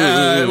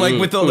 Yeah, like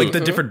with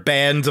the different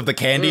bands of the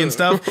candy and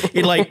stuff.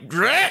 It like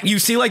you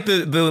see like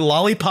the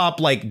lollipop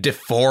like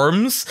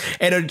deforms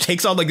and it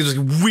takes on like this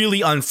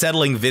really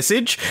unsettling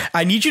visage.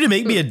 I need you to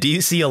make me a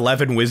DC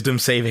 11 Wisdom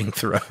saving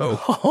throw.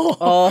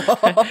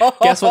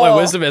 Guess what my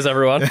wisdom is,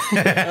 everyone. Is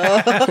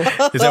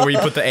that where you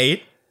put the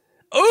 8?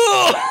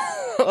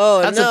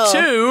 That's a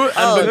 2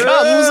 and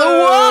becomes a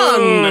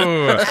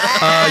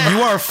 1.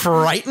 You are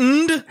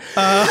frightened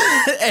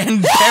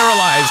and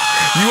paralyzed.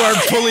 You are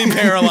fully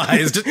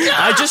paralyzed.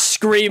 I'm just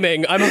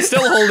screaming. I'm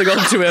still holding on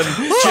to him.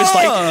 Just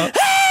like...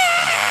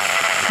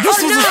 This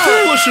was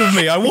foolish of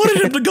me. I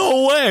wanted him to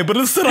go away, but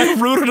instead I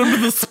rooted him to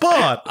the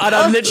spot. And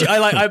I'm literally,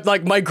 I'm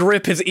like, my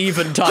grip is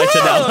even tighter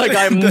now. Like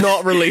I'm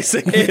not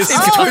releasing this. It's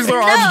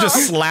Twizzler arms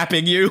just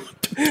slapping you.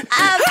 Where we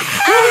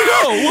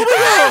go?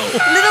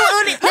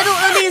 Little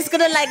Uni is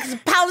gonna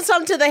like pounce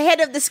onto the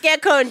head of the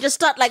scarecrow and just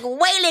start like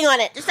wailing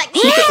on it, just like.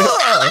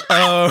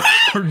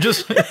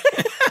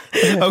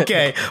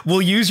 Okay,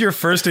 we'll use your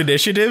first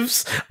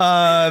initiatives.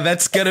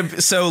 That's gonna.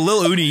 So,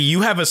 Lil Uni,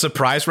 you have a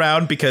surprise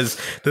round because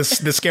the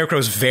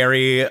scarecrow's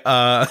very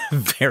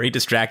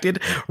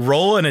distracted.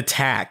 Roll an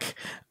attack.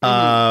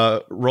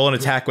 Roll an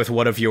attack with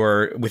with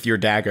your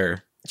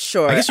dagger.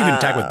 Sure. I guess you can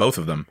attack with both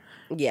of them.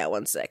 Yeah,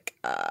 one sec.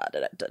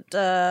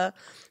 Where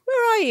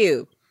are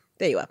you?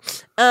 There you are.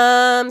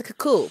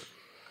 Cool.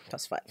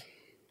 +5.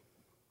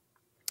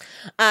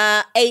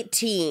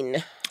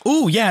 18.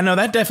 Ooh, yeah, no,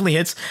 that definitely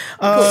hits.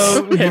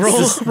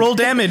 Roll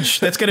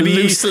damage. That's going to be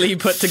loosely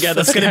put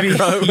together. That's going to be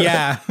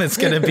That's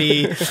going to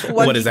be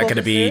what is that going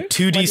to be?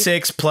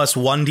 2d6 plus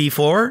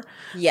 1d4.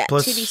 Yeah,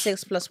 plus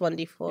 2d6 plus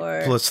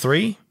 1d4 plus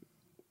 3.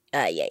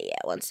 Yeah.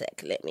 One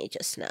sec. Let me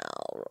just now.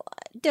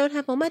 don't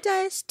have all my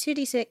dice.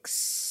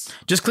 2d6.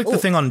 Just click the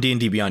thing on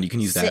D&D Beyond. You can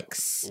use that.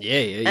 6.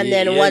 Yeah. And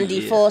then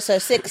 1d4, so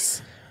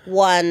 6,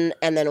 1,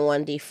 and then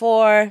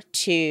 1d4,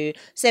 2,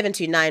 7,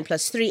 2, 9,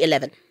 plus 3,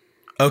 11.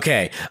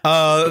 Okay.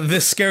 The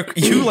scarecrow,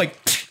 you like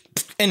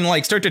and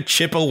like start to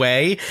chip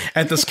away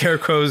at the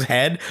scarecrow's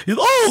head.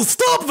 Oh,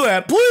 stop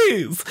that,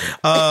 please!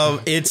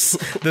 It's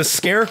the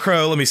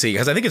scarecrow. Let me see,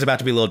 because I think it's about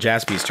to be Little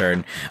Jaspie's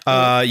turn.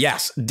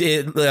 Yes,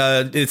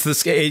 it's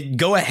the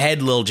go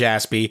ahead, Little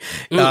Jaspie.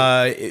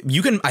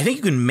 You can. I think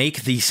you can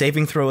make the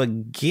saving throw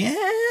again.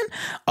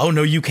 Oh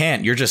no, you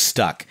can't. You're just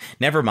stuck.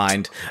 Never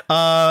mind.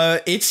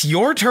 It's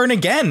your turn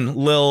again,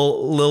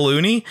 Lil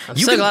Oonie. I'm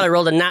so glad I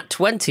rolled a nat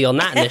 20 on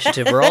that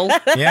initiative roll.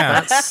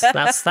 Yeah,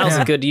 that was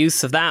a good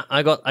use of that.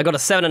 I got a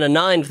 7 and a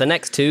 9 for the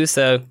next two,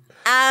 so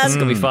it's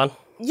gonna be fun.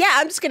 Yeah,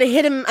 I'm just gonna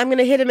hit him. I'm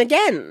gonna hit him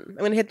again. I'm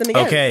gonna hit them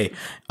again. Okay.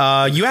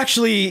 You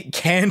actually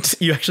can't.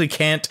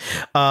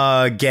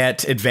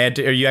 Get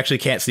advantage, or you actually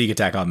can't sneak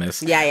attack on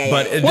this. Yeah.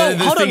 But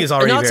the thing is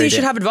already Nazi very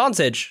should have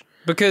advantage.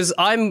 Because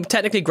I'm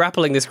technically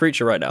grappling this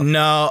creature right now.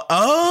 No.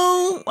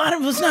 Oh,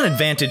 it's not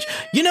advantage.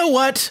 You know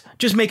what?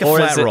 Just make a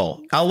flat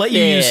roll. I'll let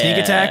you use sneak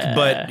attack,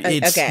 but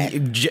it's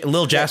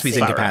Lil Jaspie's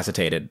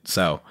incapacitated,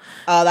 so.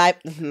 Oh, that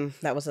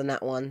was a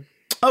nat 1.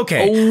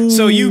 Okay,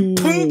 so you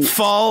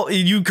fall,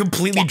 you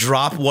completely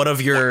drop one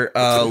of your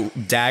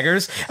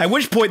daggers, at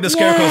which point the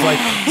scarecrow's like,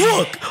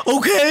 look,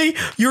 okay,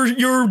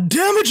 you're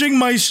damaging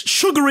my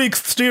sugary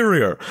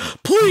exterior.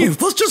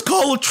 Please, let's just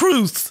call a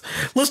truce.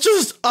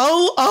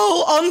 I'll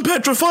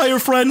unpetrify your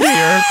friend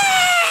here.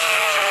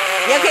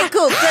 Okay,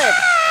 cool, good.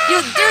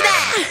 You do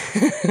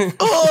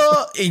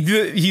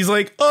that. He's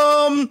like,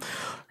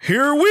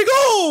 here we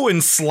go,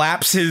 and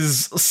slaps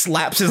his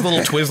little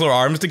Twizzler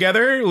arms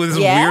together with this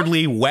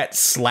weirdly wet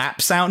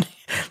slap sound.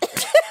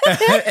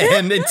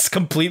 And it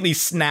completely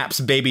snaps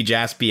baby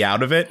Jaspie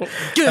out of it.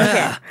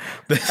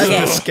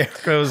 The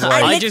scarecrow's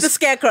like, I licked the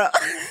scarecrow.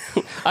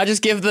 I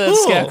just give the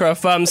scarecrow a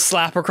firm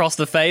slap across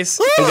the face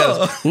and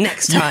goes,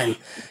 next time,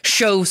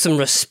 show some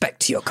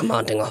respect to your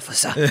commanding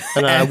officer. And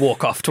then I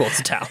walk off towards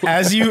the town.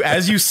 As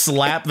you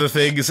slap the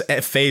thing's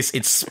face,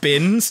 it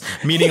spins,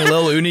 meaning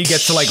Lil Oonie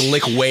gets to like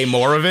lick way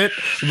more of it,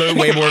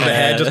 way more of the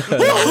head. Just,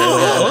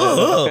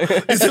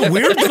 is it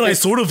weird that I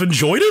sort of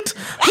enjoyed it?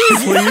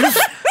 Please leave.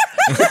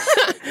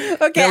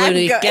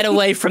 Okay, get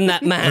away from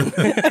that man.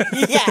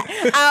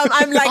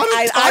 I'm like,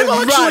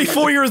 I'm actually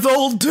 4 years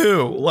old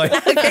too. Like,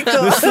 okay,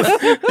 cool.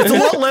 It's a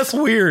lot less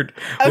weird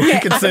when you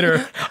consider.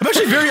 I'm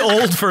actually very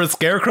old for a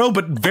scarecrow,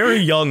 but very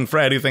young for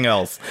anything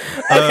else.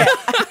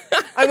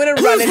 I'm gonna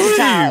run into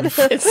town.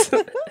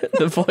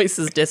 The voice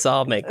is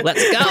disarming.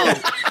 Let's go.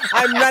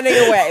 I'm running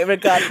away,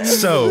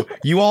 regardless. So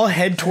you all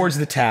head towards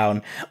the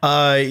town.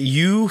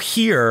 You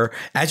hear,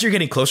 as you're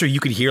getting closer, you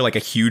could hear like a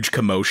huge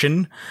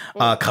commotion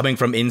coming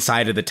from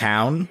inside of the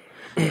town.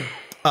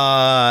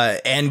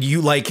 And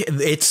you like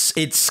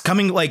it's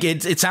coming like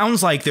it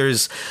sounds like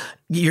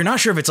you're not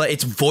sure if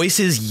it's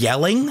voices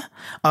yelling,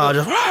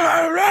 just,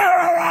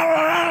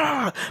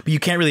 but you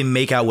can't really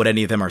make out what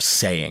any of them are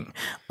saying.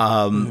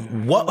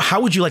 How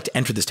would you like to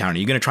enter this town? Are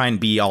you going to try and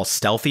be all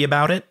stealthy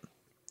about it?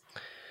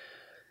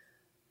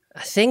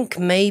 I think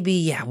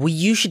maybe,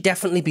 you should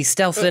definitely be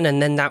stealthing,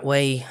 and then that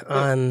way,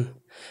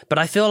 but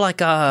I feel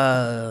like,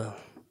 I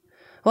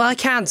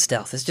can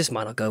stealth. It just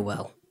might not go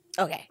well.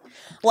 Okay.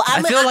 Well,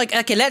 I feel like,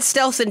 okay, let's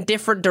stealth in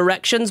different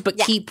directions, but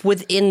keep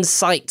within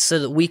sight so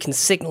that we can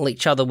signal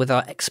each other with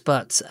our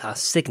expert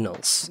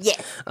signals.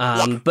 Yes.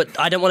 But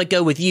I don't want to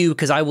go with you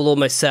because I will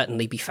almost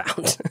certainly be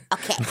found.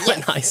 Okay.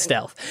 When I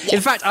stealth. Yes.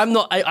 In fact, I'm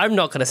not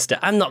going to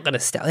stealth. I'm not going to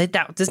stealth.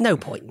 There's no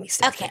point in me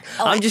stealthing. Okay.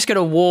 I'm just going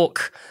to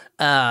walk.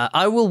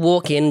 I will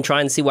walk in,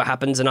 try and see what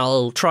happens, and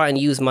I'll try and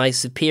use my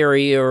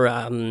superior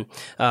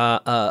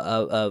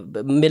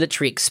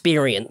military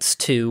experience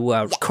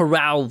to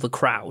corral the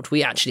crowd.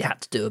 We actually had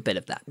to do a bit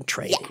of that in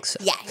training.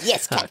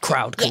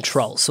 Crowd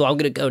control. So I'm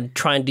going to go and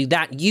try and do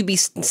that. You be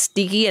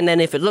sneaky, and then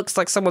if it looks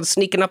like someone's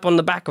sneaking up on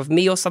the back of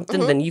me or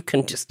something, then you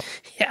can just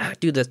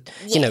do the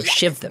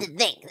shiv them.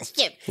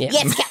 Shiv.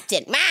 Yes,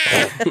 Captain.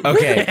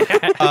 Okay.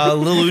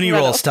 Lil Oonie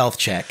roll stealth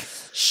check.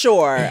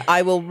 Sure,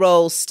 I will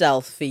roll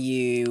stealth for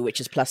you, which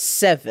is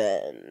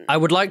 +7. I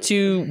would like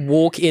to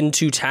walk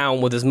into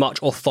town with as much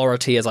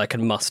authority as I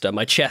can muster.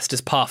 My chest is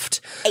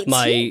puffed, 18.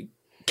 my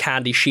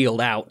candy shield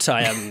out.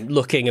 I am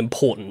looking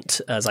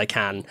important as I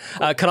can.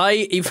 Can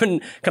I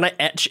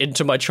etch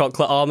into my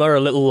chocolate armor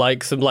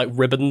some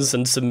ribbons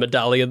and some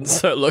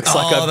medallions so it looks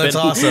like I've been...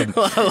 Oh, that's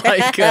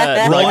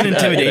awesome. Roll an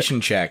intimidation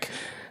check.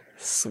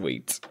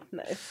 Sweet.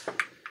 Nice.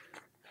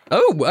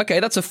 Oh, okay,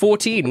 that's a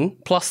 14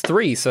 plus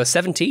 3, so a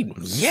 17.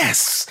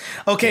 Yes!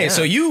 Okay,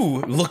 so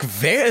you look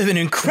an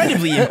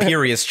incredibly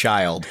imperious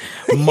child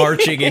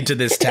marching into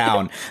this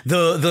town.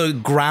 The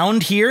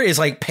ground here is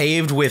like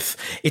paved with,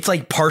 it's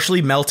like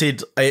partially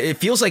melted, it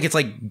feels like it's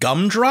like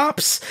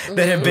gumdrops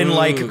that have been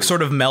like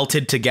sort of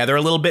melted together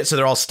a little bit, so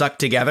they're all stuck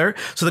together.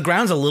 So the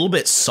ground's a little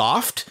bit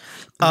soft,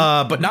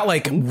 but not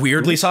like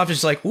weirdly soft,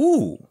 it's like,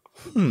 ooh.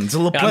 It's a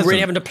little pleasant. I'm really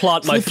having to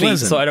plant my feet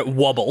so I don't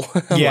wobble.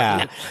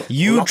 Yeah.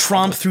 You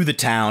tromp through the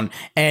town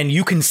and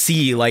you can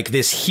see like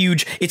this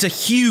it's a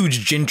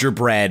huge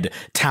gingerbread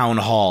town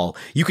hall.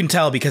 You can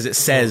tell because it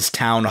says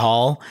town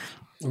hall.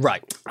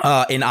 Right.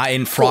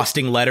 In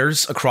frosting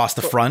letters across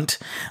the front.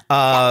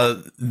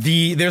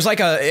 There's like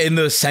in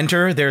the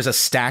center, there's a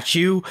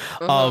statue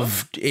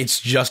of, it's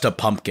just a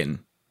pumpkin.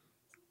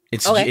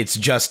 It's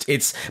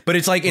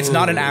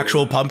not an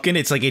actual pumpkin.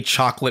 It's like a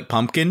chocolate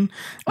pumpkin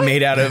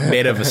made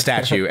of a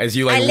statue as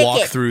you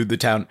walk through the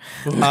town.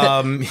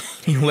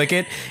 You lick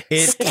it.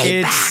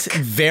 It's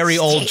very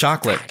old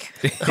chocolate.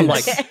 I'm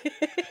like,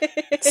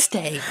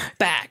 stay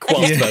back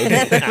whilst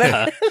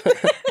voting.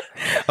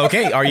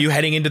 Okay, are you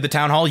heading into the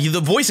town hall?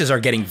 The voices are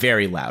getting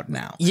very loud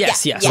now.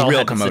 Yes. A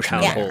real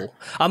commotion. Hall.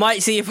 I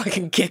might see if I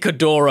can kick a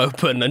door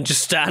open and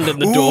just stand in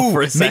the door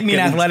for a second. Make me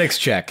an athletics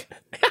check.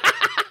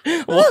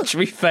 Watch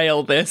me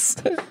fail this.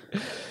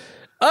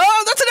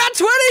 Oh, that's an at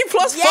 20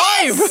 plus 5.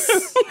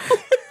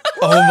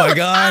 Oh my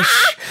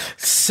gosh.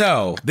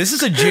 So, this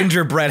is a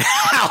gingerbread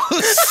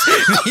house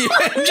you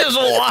just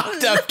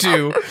walked up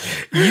to.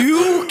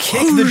 You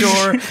kick the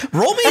door.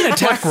 Roll me an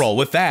attack roll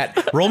with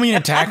that. Roll me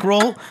an attack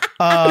roll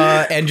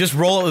and just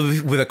roll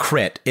with a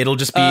crit. It'll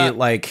just be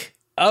like...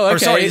 Oh, okay. Or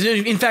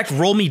sorry, in fact,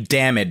 roll me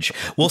damage.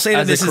 We'll say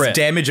that this is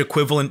damage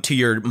equivalent to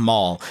your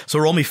maul. So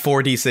roll me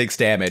 4d6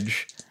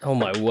 damage. Oh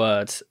my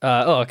word.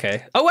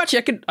 Okay. Oh,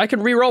 actually, I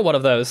can re-roll one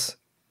of those.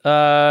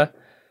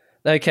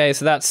 Okay,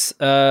 so that's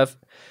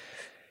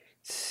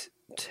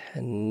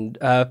 10,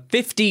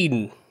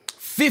 15.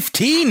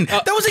 15?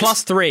 That was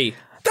plus 3.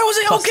 That was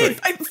okay.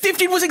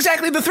 15 was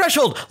exactly the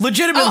threshold.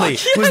 Legitimately,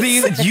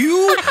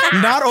 you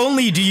not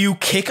only do you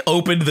kick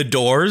open the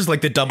doors, like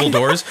the double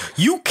doors,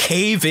 you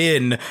cave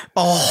in a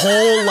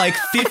whole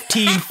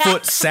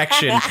 15-foot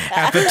section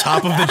at the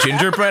top of the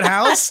gingerbread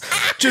house.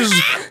 Just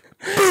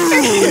boom.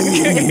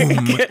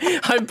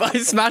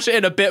 I smash it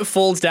and a bit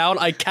falls down.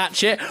 I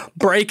catch it,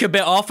 break a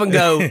bit off, and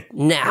go.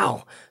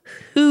 Now,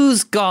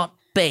 who's got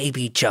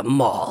baby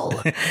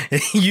Jamal?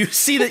 You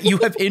see that you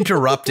have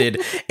interrupted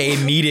a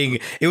meeting.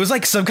 It was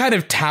like some kind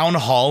of town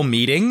hall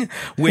meeting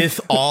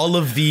with all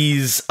of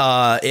these.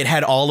 It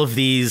had all of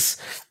these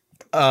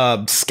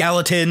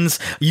skeletons.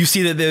 You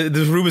see that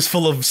the room is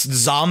full of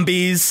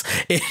zombies.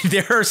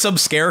 There are some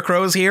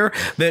scarecrows here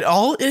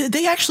that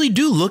they actually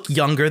do look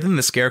younger than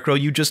the scarecrow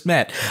you just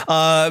met.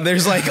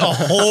 There's like a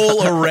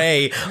whole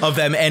array of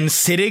them, and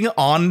sitting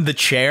on the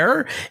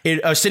chair,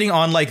 sitting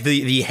on like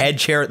the head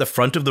chair at the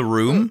front of the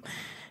room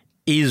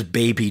is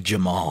baby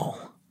Jamal.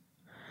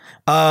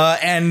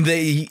 And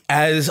they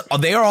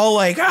are all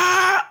like,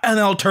 and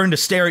they'll turn to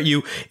stare at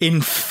you in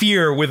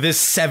fear with this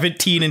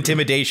 17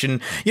 intimidation.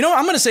 You know,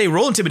 I'm going to say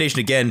roll intimidation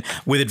again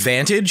with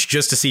advantage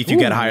just to see if you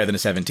get higher than a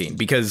 17,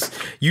 because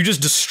you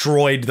just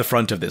destroyed the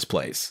front of this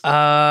place.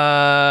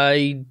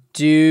 I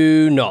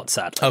do not,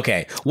 sadly.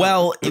 Okay.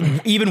 Well,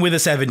 even with a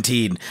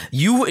 17,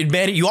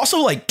 you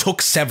also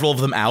took several of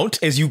them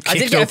out as you kicked open. I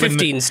did get a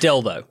 15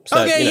 still though.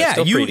 So, okay,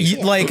 yeah.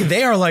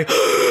 They are like,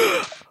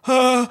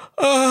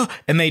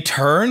 and they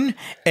turn,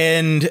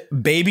 and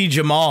baby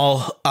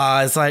Jamal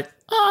is like,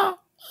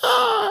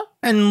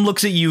 and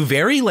looks at you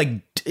very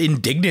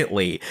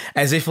indignantly,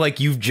 as if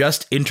you've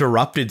just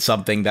interrupted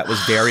something that was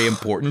very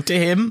important to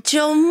him.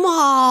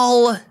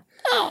 Jamal.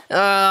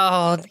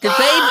 Oh, the baby.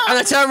 And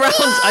I turn around,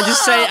 I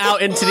just say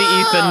out into the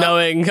ether,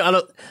 knowing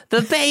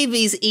the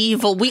baby's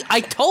evil.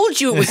 I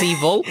told you it was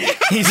evil.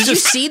 Did you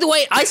see the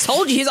way I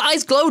told you his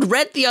eyes glowed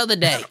red the other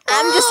day?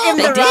 I'm just in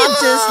the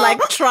rafters,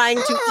 trying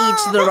to eat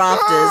the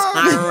rafters.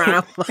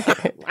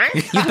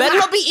 You better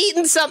not be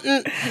eating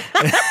something.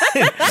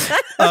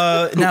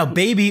 Now,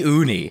 baby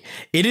Uni,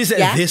 it is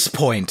at this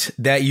point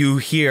that you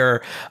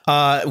hear,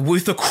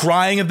 with the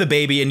crying of the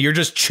baby, and you're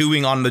just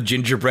chewing on the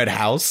gingerbread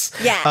house.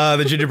 Yeah.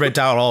 The gingerbread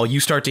town hall, you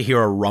start to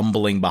hear a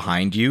rumbling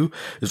behind you.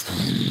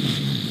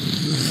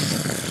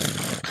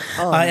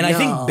 And I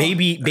think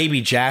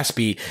baby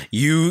Jaspie,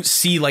 you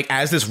see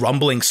as this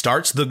rumbling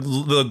starts,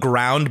 the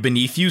ground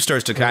beneath you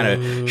starts to kind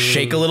of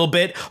shake a little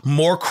bit.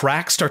 More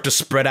cracks start to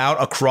spread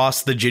out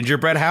across the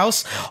gingerbread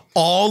house.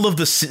 All of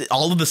the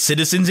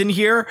citizens in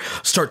here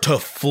start to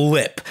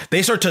flip.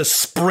 They start to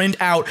sprint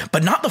out,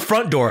 but not the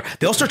front door.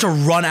 They'll start to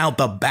run out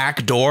the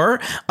back door.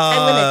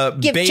 I'm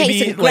gonna give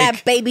chase and grab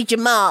baby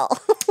Jamal.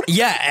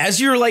 Yeah, as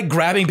you're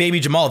grabbing baby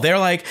Jamal, they're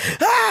like,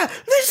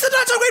 this is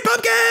not so great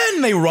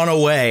pumpkin. They run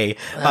away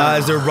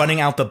as they're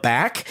running out the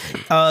back.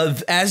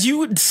 As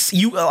you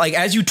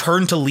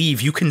turn to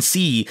leave, you can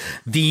see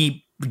the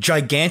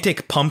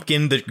gigantic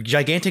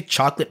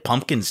chocolate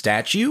pumpkin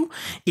statue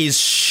is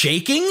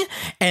shaking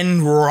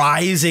and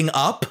rising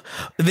up.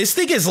 This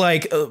thing is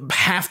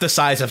half the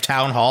size of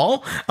Town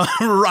Hall,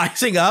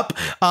 rising up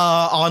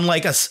on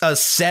a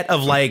set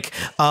of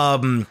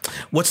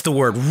what's the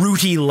word?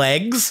 Rooty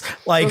legs,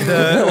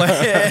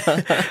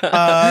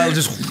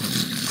 just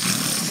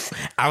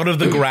out of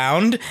the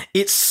ground.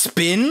 It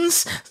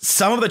spins.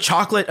 Some of the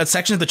chocolate, a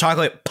section of the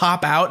chocolate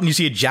pop out, and you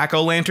see a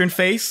jack-o'-lantern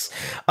face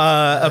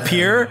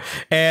appear,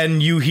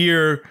 and you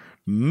hear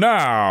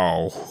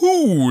Now,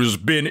 who's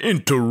been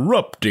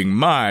interrupting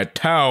my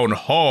town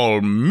hall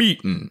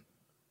meeting?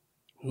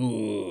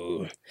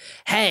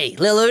 Hey,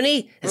 Lil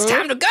Uni, it's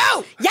time to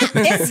go!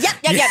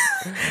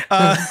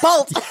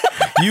 Bolt!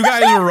 You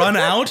guys run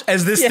out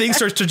as this thing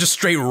starts to just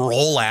straight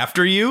roll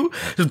after you.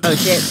 Oh,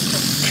 shit.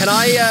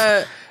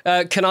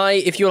 Can I,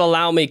 if you'll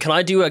allow me, can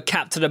I do a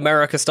Captain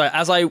America style?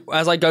 As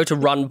I go to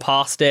run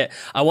past it,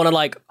 I want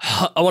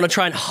to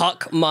try and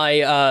huck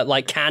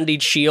my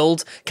candied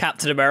shield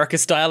Captain America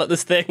style at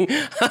this thing.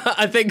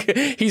 I think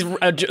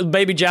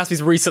Baby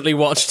Jaspie's recently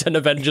watched an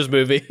Avengers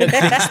movie and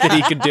thinks that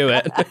he can do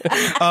it.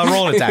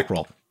 Roll an attack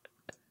roll.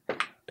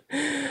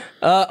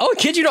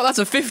 Kid you not, that's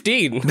a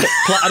 15.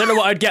 I don't know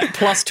what I'd get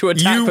plus to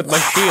attack with my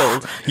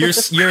shield.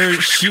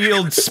 Your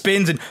shield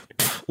spins and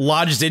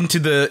lodges into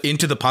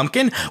the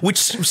pumpkin,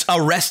 which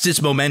arrests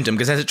its momentum,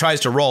 because as it tries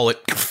to roll, it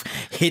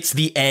hits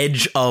the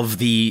edge of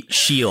the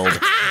shield.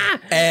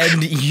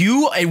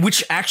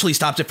 Which actually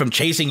stops it from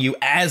chasing you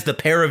as the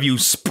pair of you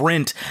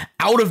sprint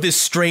out of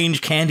this strange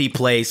candy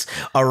place,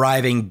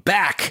 arriving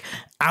back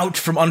out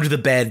from under the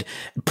bed,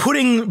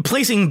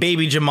 placing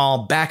baby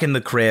Jamal back in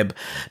the crib,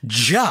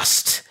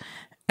 just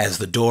as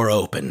the door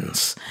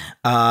opens.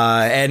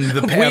 And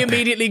we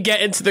immediately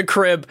get into the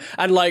crib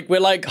and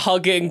we're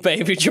hugging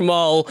baby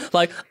Jamal,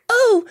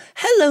 oh,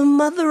 hello,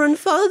 mother and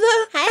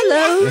father.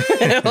 Hello.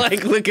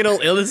 Looking all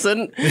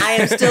innocent. I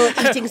am still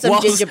eating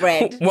some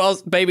gingerbread.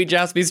 Whilst baby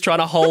Jaspie's trying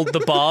to hold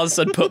the bars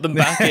and put them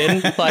back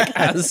in,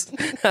 as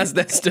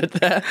they stood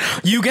there.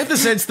 You get the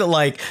sense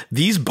that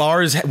these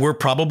bars were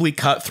probably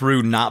cut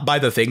through not by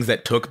the things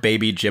that took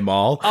baby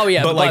Jamal. Oh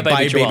yeah, but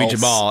by baby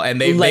Jamal. And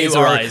they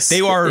are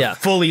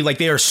fully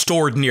they are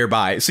stored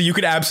nearby. So you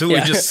could absolutely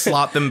just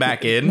slot them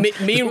back in.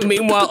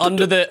 Meanwhile,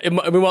 under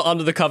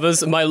the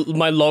covers, my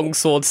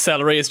longsword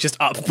celery is just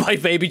up by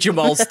baby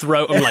Jamal's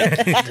throat. I'm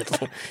like,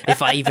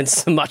 if I even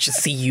so much as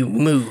see you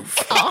move.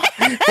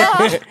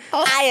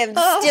 I am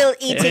still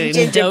eating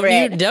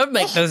gingerbread. Don't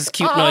make those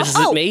cute noises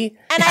at me.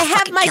 And I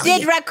have my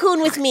dead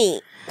raccoon with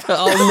me.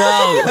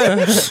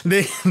 Oh no.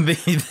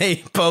 they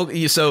poke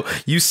you, so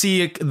you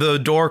see the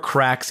door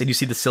cracks and you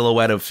see the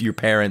silhouette of your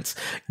parents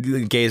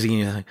gazing, and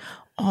you're like,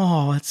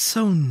 oh, it's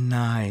so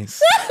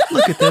nice.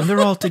 Look at them.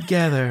 They're all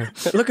together.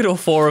 Look at all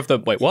four of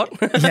them. Wait, what?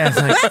 Yeah,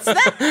 what's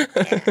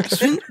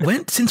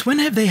that? Since when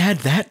have they had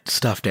that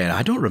stuffed in?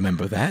 I don't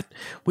remember that.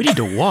 We need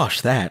to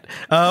wash that.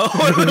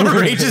 One of them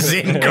reaches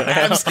in,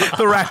 grabs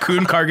the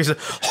raccoon carcass.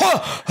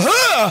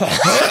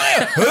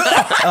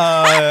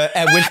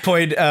 At which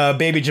point,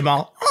 baby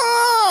Jamal.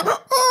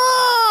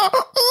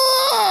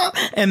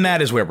 And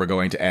that is where we're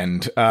going to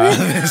end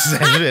this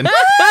session.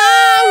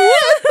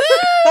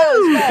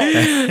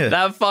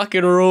 That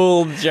fucking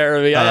ruled,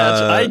 Jeremy.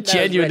 I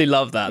genuinely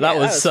love that. That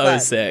was so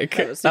sick.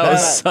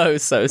 That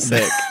was so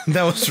sick.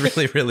 That was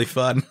really, really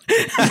fun.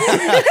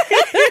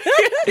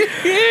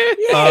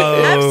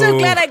 I'm so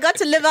glad I got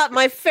to live out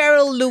my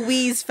feral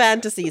Louise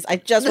fantasies. I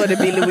just want to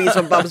be Louise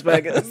from Bob's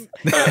Burgers.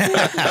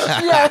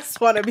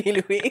 Just want to be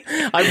Louise.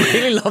 I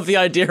really love the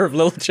idea of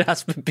little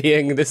Jasper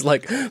being this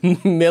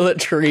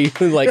military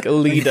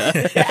leader.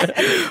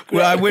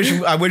 Well, I wish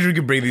we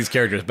could bring these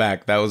characters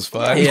back. That was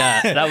fun.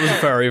 Yeah, that was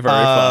very, very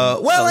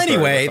fun. Well,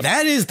 anyway,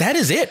 that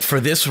is it for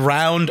this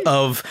round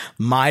of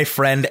My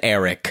Friend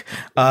Eric.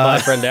 My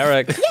Friend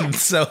Eric.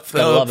 So I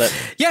love it.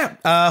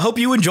 Yeah, hope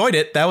you enjoyed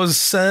it. That was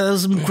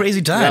some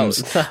crazy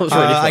times. That was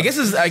really fun. I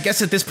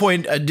guess at this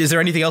point, is there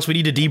anything else we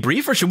need to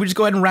debrief, or should we just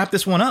go ahead and wrap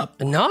this one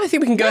up? No, I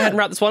think we can go ahead and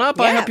wrap this one up.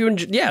 Yeah. I hope you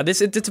enjoy. Yeah,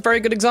 it's a very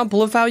good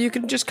example of how you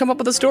can just come up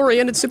with a story,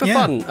 and it's super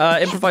fun.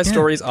 Improvised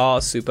stories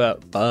are super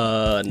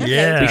fun.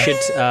 Yeah, we should.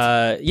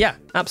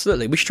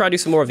 Absolutely. We should try to do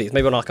some more of these.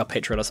 Maybe on our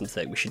Patreon or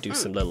something. We should do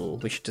some little.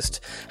 We should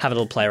just have a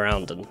little play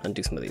around and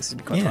do some of these. It'd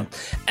be quite fun.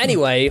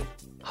 Anyway.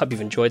 Hope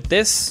you've enjoyed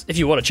this. If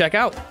you want to check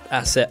out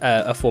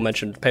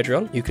aforementioned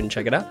Patreon, you can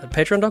check it out at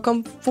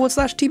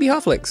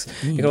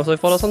patreon.com/TBHalflings. You can also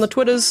follow us on the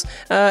Twitters,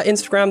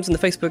 Instagrams, and the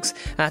Facebooks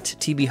at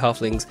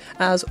TBHalflings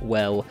as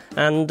well.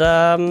 And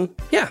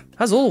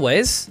as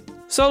always,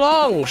 so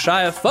long,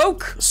 Shire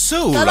folk.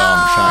 So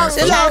long,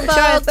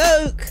 Shire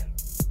folk.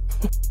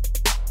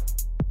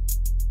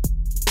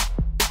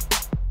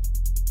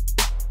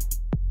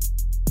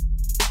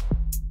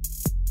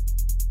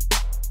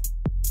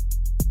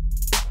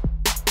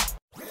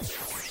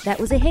 That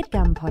was a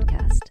HeadGum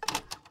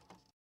podcast.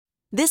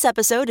 This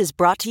episode is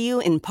brought to you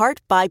in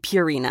part by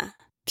Purina.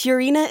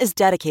 Purina is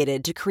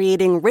dedicated to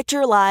creating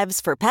richer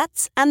lives for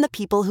pets and the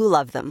people who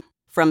love them.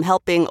 From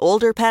helping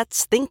older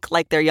pets think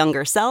like their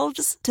younger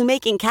selves to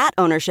making cat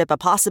ownership a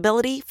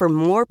possibility for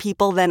more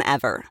people than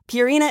ever.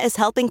 Purina is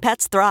helping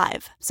pets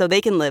thrive so they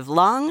can live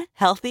long,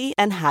 healthy,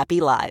 and happy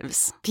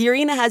lives.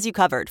 Purina has you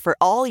covered for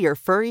all your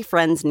furry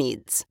friends'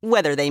 needs,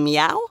 whether they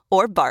meow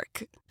or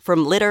bark.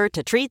 From litter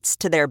to treats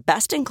to their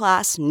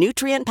best-in-class,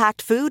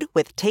 nutrient-packed food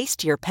with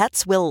taste your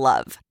pets will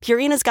love.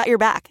 Purina's got your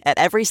back at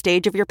every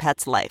stage of your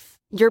pet's life.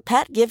 Your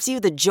pet gives you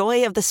the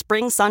joy of the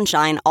spring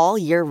sunshine all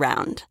year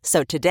round.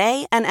 So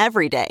today and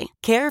every day,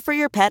 care for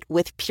your pet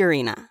with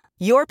Purina.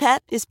 Your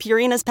pet is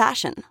Purina's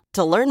passion.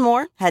 To learn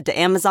more, head to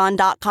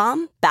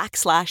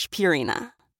amazon.com/Purina.